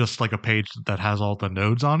just like a page that has all the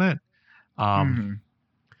nodes on it.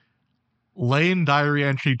 Lane diary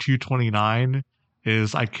entry 229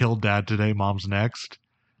 is I killed dad today, mom's next.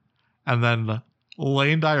 And then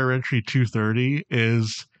Lane diary entry 230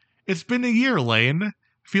 is it's been a year, Lane.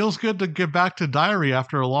 Feels good to get back to diary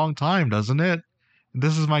after a long time, doesn't it?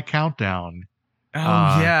 This is my countdown.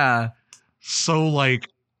 Oh, yeah. So like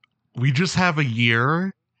we just have a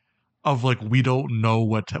year of like we don't know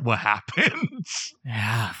what happens.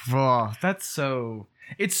 Yeah, that's so...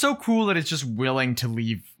 It's so cool that it's just willing to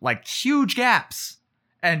leave like huge gaps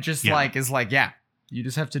and just like is like, yeah, you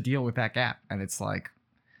just have to deal with that gap. And it's like,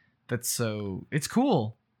 it's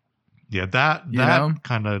cool. Yeah, that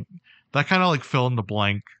kind of like fill in the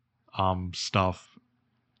blank stuff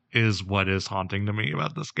is what is haunting to me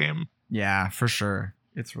about this game. Yeah, for sure.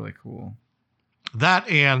 It's really cool. That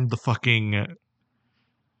and the fucking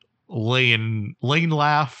Lane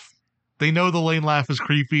laugh. They know the Lane laugh is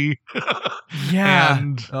creepy. Yeah.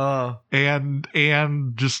 and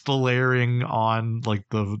just the layering on like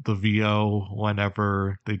the VO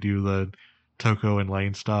whenever they do the Toko and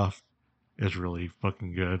Lane stuff is really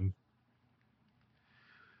fucking good.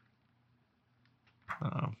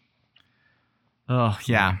 Oh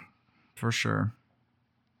yeah, for sure.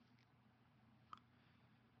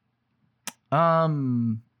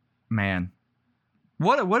 Man,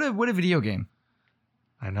 what a video game.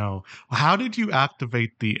 I know. How did you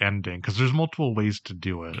activate the ending? Because there's multiple ways to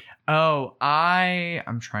do it. Oh,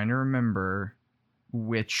 I'm trying to remember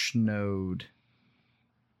which node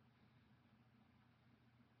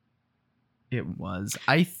it was.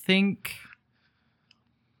 I think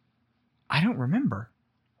I don't remember.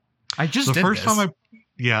 I just the did first this. time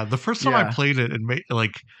I played it, and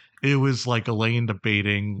it was like Elaine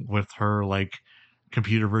debating with her like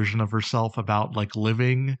computer version of herself about like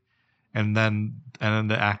living. And then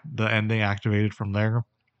the ending activated from there.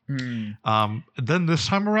 Then this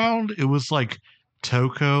time around, it was like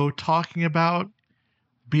Toko talking about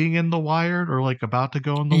being in the Wired or like about to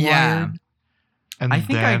go in the Wired. And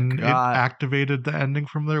then it activated the ending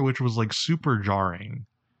from there, which was like super jarring.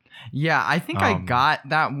 Yeah, I think I got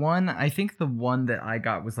that one. I think the one that I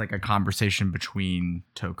got was like a conversation between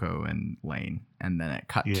Toko and Lane, and then it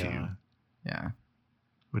cut to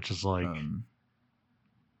which is like.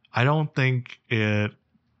 I don't think it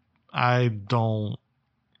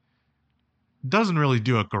doesn't really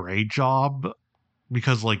do a great job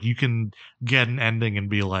because like you can get an ending and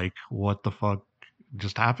be like, what the fuck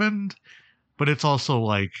just happened? But it's also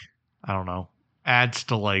like, I don't know, adds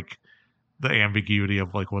to like the ambiguity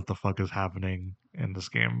of like what the fuck is happening in this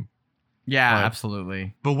game. Yeah,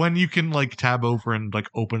 absolutely. But when you can like tab over and like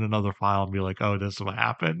open another file and be like, oh, this is what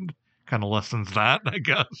happened, kind of lessens that, I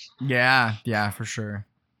guess. Yeah, for sure.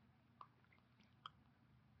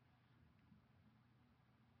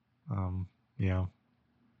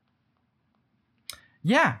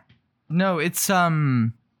 Yeah. No, it's yeah,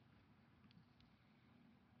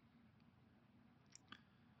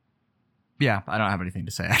 I don't have anything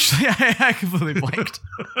to say actually. I completely blanked.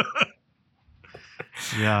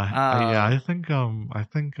 I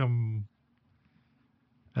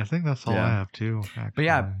think that's all I have too, actually.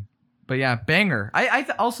 But yeah, banger. I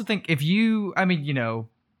also think if you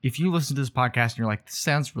listen to this podcast and you're like, this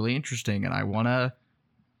sounds really interesting and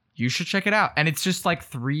you should check it out. And it's just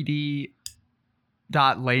like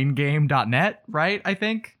 3d.lanegame.net, right? I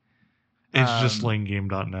think. It's just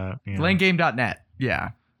lanegame.net. Yeah. Lanegame.net, yeah.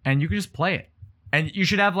 And you can just play it. And you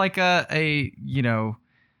should have like a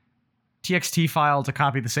TXT file to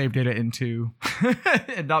copy the save data into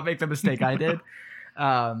and not make the mistake I did.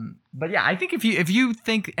 But yeah, I think if you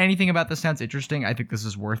think anything about this sounds interesting, I think this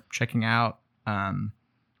is worth checking out.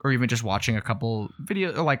 or even just watching a couple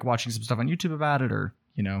video, or like watching some stuff on YouTube about it, or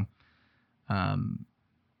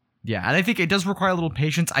yeah, and I think it does require a little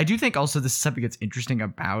patience. I do think also this is something that's interesting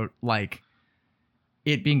about like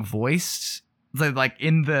it being voiced. Like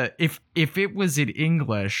in the if it was in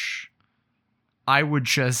English, I would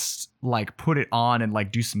just like put it on and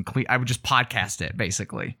like do some I would just podcast it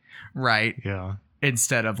basically, right? Yeah.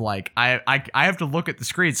 Instead of like I have to look at the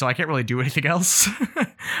screen, so I can't really do anything else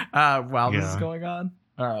while this is going on.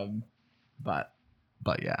 But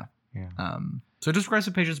yeah. So it just requires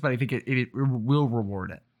some patience, but I think it will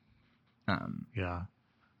reward it. Yeah.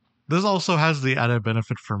 This also has the added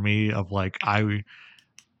benefit for me of like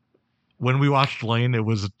when we watched Lane, it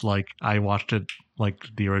was like I watched it like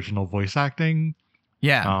the original voice acting.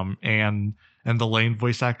 Yeah. And the Lane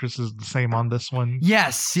voice actress is the same on this one.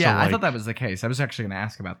 Yes. Yeah. So, like, I thought that was the case. I was actually going to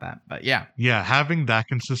ask about that, but yeah. Yeah. Having that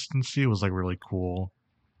consistency was like really cool.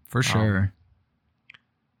 For sure.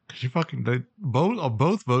 Cause you fucking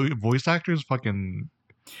both voice actors fucking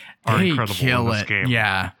are incredible in this game.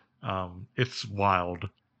 Yeah. It's wild.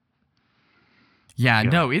 Yeah,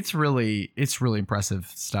 no, it's really impressive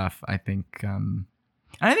stuff. I think, and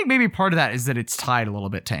I think maybe part of that is that it's tied a little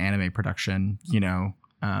bit to anime production. I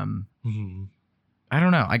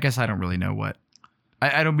don't know. I guess I don't really know what.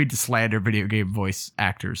 I don't mean to slander video game voice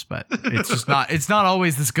actors, but it's just not. It's not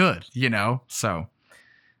always this good, So,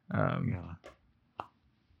 yeah.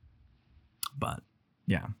 But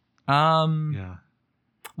yeah. Yeah.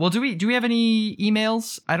 Well, do we have any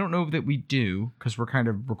emails? I don't know that we do because we're kind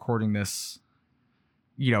of recording this,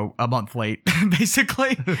 a month late,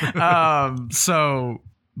 basically. So,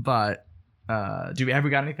 but have we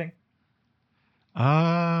got anything?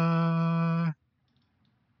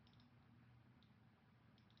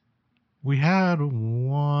 We had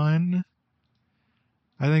one.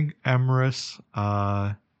 I think Emrys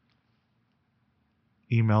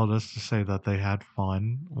emailed us to say that they had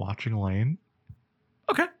fun watching Lane.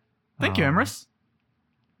 Okay. Thank you, Emrys.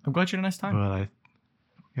 I'm glad you had a nice time. But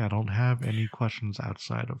I don't have any questions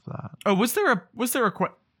outside of that. Oh, was there a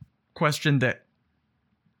question that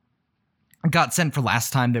got sent for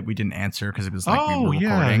last time that we didn't answer because it was like we were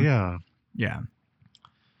recording? Yeah.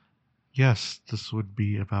 Yes, this would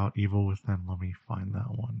be about Evil Within. Let me find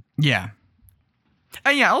that one. Yeah.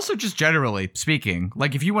 And yeah, also just generally speaking,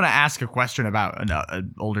 like if you want to ask a question about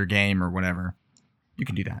an older game or whatever, you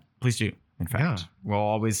can do that. Please do. In fact, we're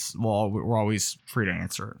always free to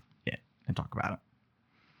answer it and talk about it.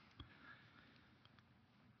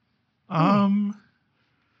 I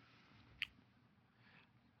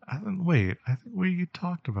think we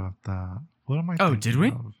talked about that. What am I thinking did we?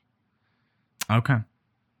 of? Okay.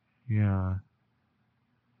 Yeah.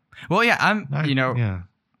 Well, yeah,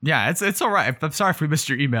 Yeah, it's all right. I'm sorry if we missed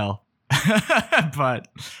your email, but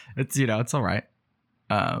it's all right.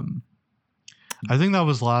 I think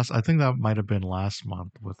that might have been last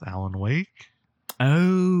month with Alan Wake.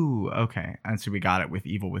 Oh, okay. And so we got it with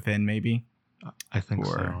Evil Within, maybe? I think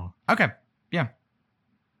so. Okay. Yeah.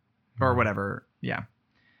 Or whatever. Yeah.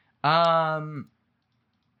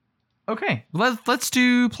 Okay. Let's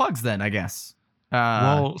do plugs then, I guess.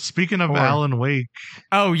 Well, speaking of Alan Wake.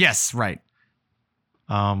 Oh, yes, right.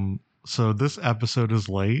 So this episode is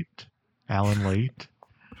late. Alan late.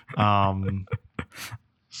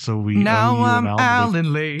 So we now owe you I'm an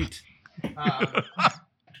Alan late.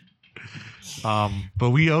 But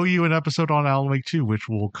we owe you an episode on Alan Wake 2, which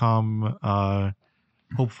will come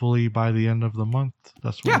hopefully by the end of the month.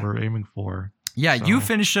 That's what we're aiming for. Yeah, so. You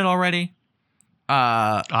finished it already.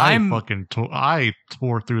 I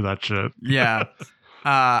tore through that shit. Yeah.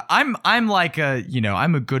 I'm like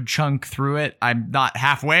I'm a good chunk through it. I'm not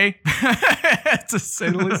halfway to say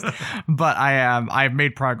the least, but I've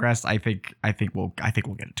made progress. I think we'll get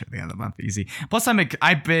it to the end of the month easy. Plus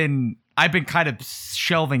I've been kind of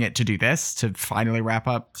shelving it to do this, to finally wrap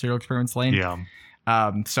up Serial Experiments Lain. Yeah.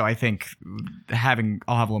 So I think I'll have a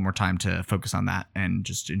little more time to focus on that and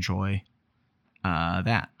just enjoy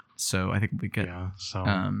that. So I think we'll be good. Yeah. So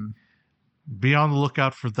be on the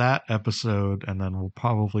lookout for that episode, and then we'll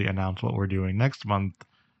probably announce what we're doing next month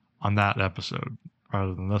on that episode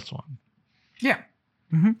rather than this one. Yeah.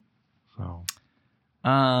 Mm-hmm. So.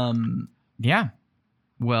 Yeah.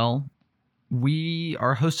 Well, we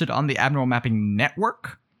are hosted on the Abnormal Mapping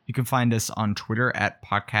Network. You can find us on Twitter at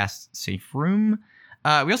Podcast Safe Room.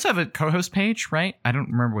 We also have a co-host page, right? I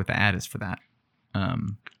don't remember what the ad is for that.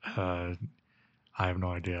 I have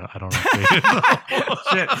no idea. I don't know.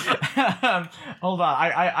 Shit. Hold on.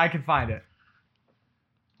 I can find it.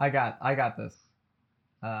 I got this.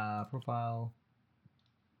 Profile.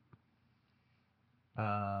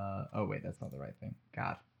 Oh wait, that's not the right thing.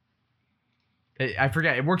 God. I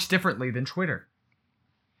forget. It works differently than Twitter.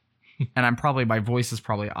 And my voice is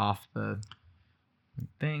probably off the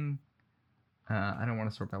thing. I don't want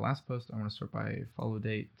to sort by last post. I want to sort by follow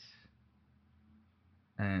date.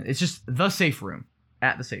 And it's just The Safe Room,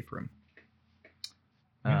 at The Safe Room.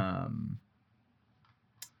 Yeah.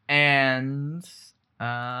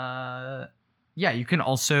 You can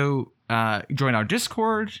also join our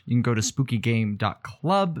Discord. You can go to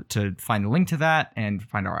spookygame.club to find the link to that and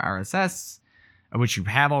find our RSS, which you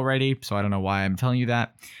have already, so I don't know why I'm telling you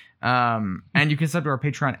that. And you can sub to our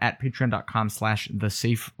Patreon at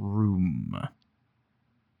patreon.com/thesaferoom.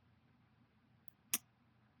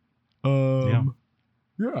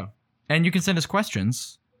 Yeah. And you can send us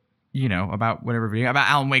questions, about whatever video, about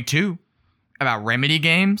Alan Wake 2, about Remedy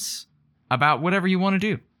games, about whatever you want to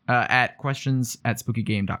do, at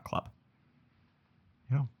questions@spookygame.club.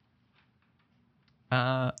 Yeah.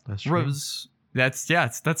 That's true. Rose, that's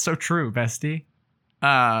so true, bestie.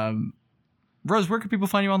 Rose, where can people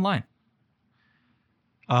find you online?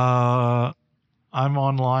 I'm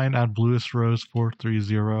online at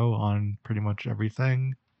BluestRose430 on pretty much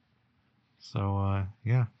everything. So,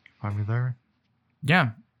 yeah, find me there.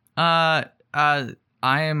 Yeah. I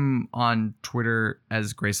am on Twitter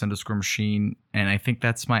as Grace_Machine, and I think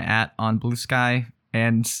that's my @ on Blue Sky,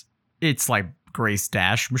 and it's like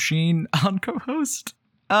Grace-Machine on co-host.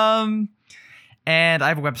 And I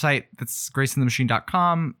have a website that's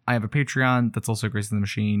graceinthemachine.com. I have a Patreon that's also Grace in the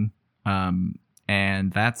Machine.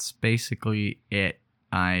 And that's basically it,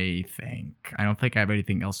 I think. I don't think I have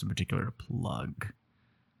anything else in particular to plug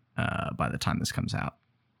by the time this comes out.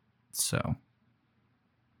 So,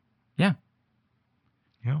 yeah.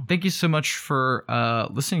 Thank you so much for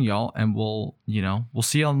listening, y'all, and we'll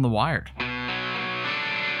see you on The Wired.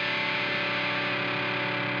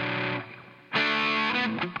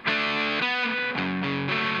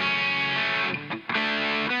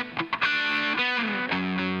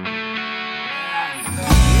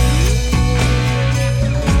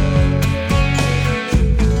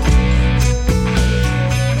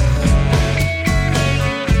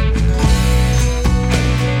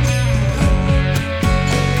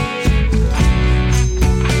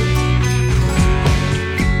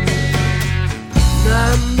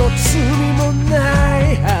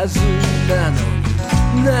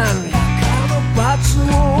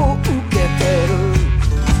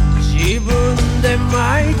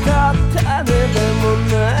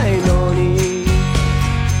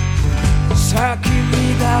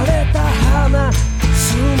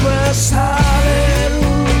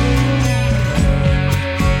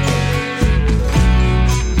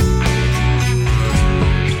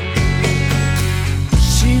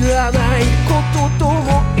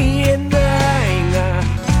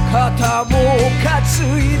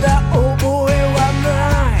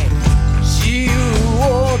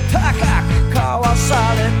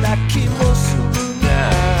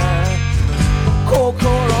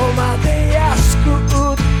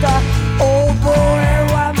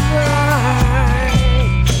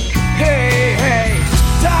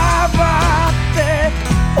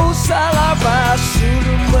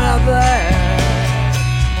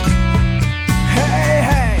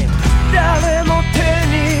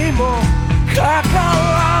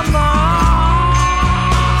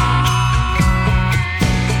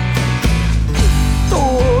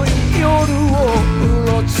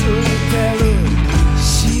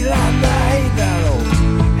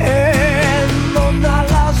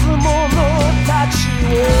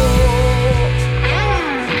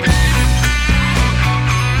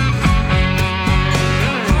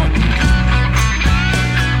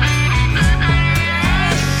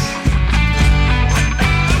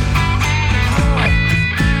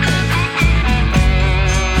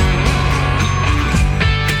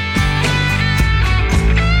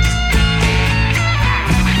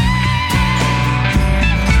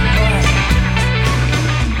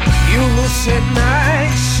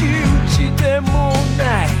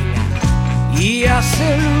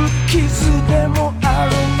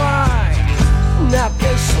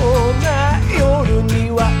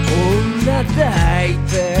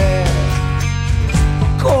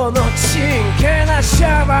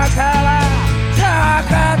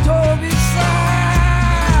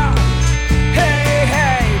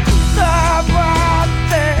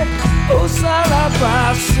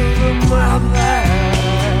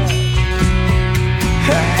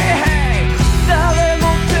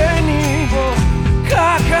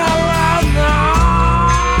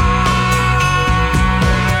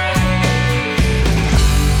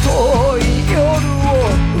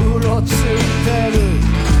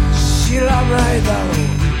知らないだろう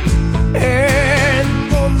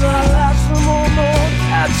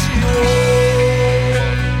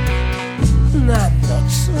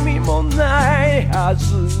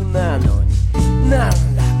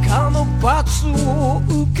圧を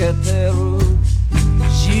受けてる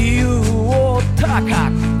自由を高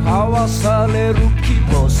く買わされる気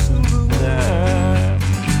もするね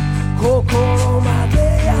心ま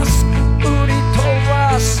で安く売り飛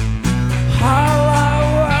ばす